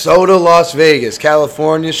Minnesota, Las Vegas,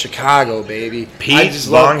 California, Chicago, baby. Pete,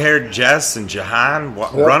 long-haired Jess, and Jahan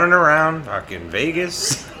running around fucking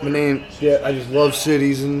Vegas. I just love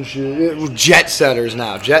cities and shit. We're jet setters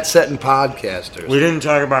now. Jet setting podcasters. We didn't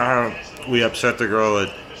talk about how we upset the girl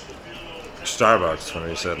at Starbucks when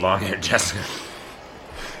we said long-haired Jessica.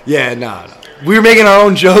 Yeah, no. We were making our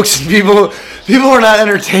own jokes, and people were not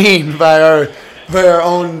entertained by our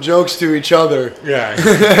own jokes to each other. Yeah.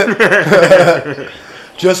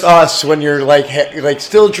 Just us when you're like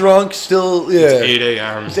still drunk, still yeah. It's 8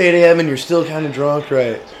 a.m. It's 8 a.m. and you're still kind of drunk,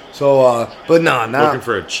 right? So, but no, not looking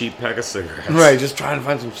for a cheap pack of cigarettes. Right, just trying to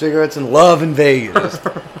find some cigarettes and love in Vegas.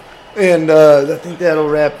 And I think that'll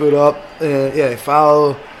wrap it up.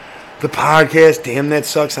 Follow the podcast. Damn That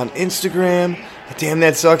Sucks on Instagram. Damn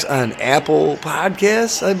That Sucks on Apple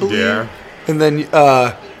Podcasts, I believe. Yeah. And then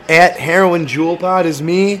at Heroin Jewel Pod is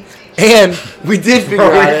me. And we did figure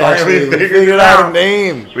out actually. We figured out a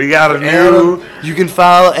name. We got a new. Adam, you can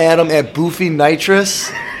follow Adam at Boofy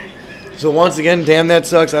Nitrous. So once again, Damn That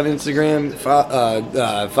Sucks on Instagram.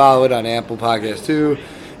 Follow it on Apple Podcasts too.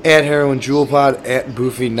 At Heroin Jewel Pod at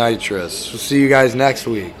Boofy Nitrous. We'll see you guys next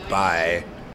week. Bye.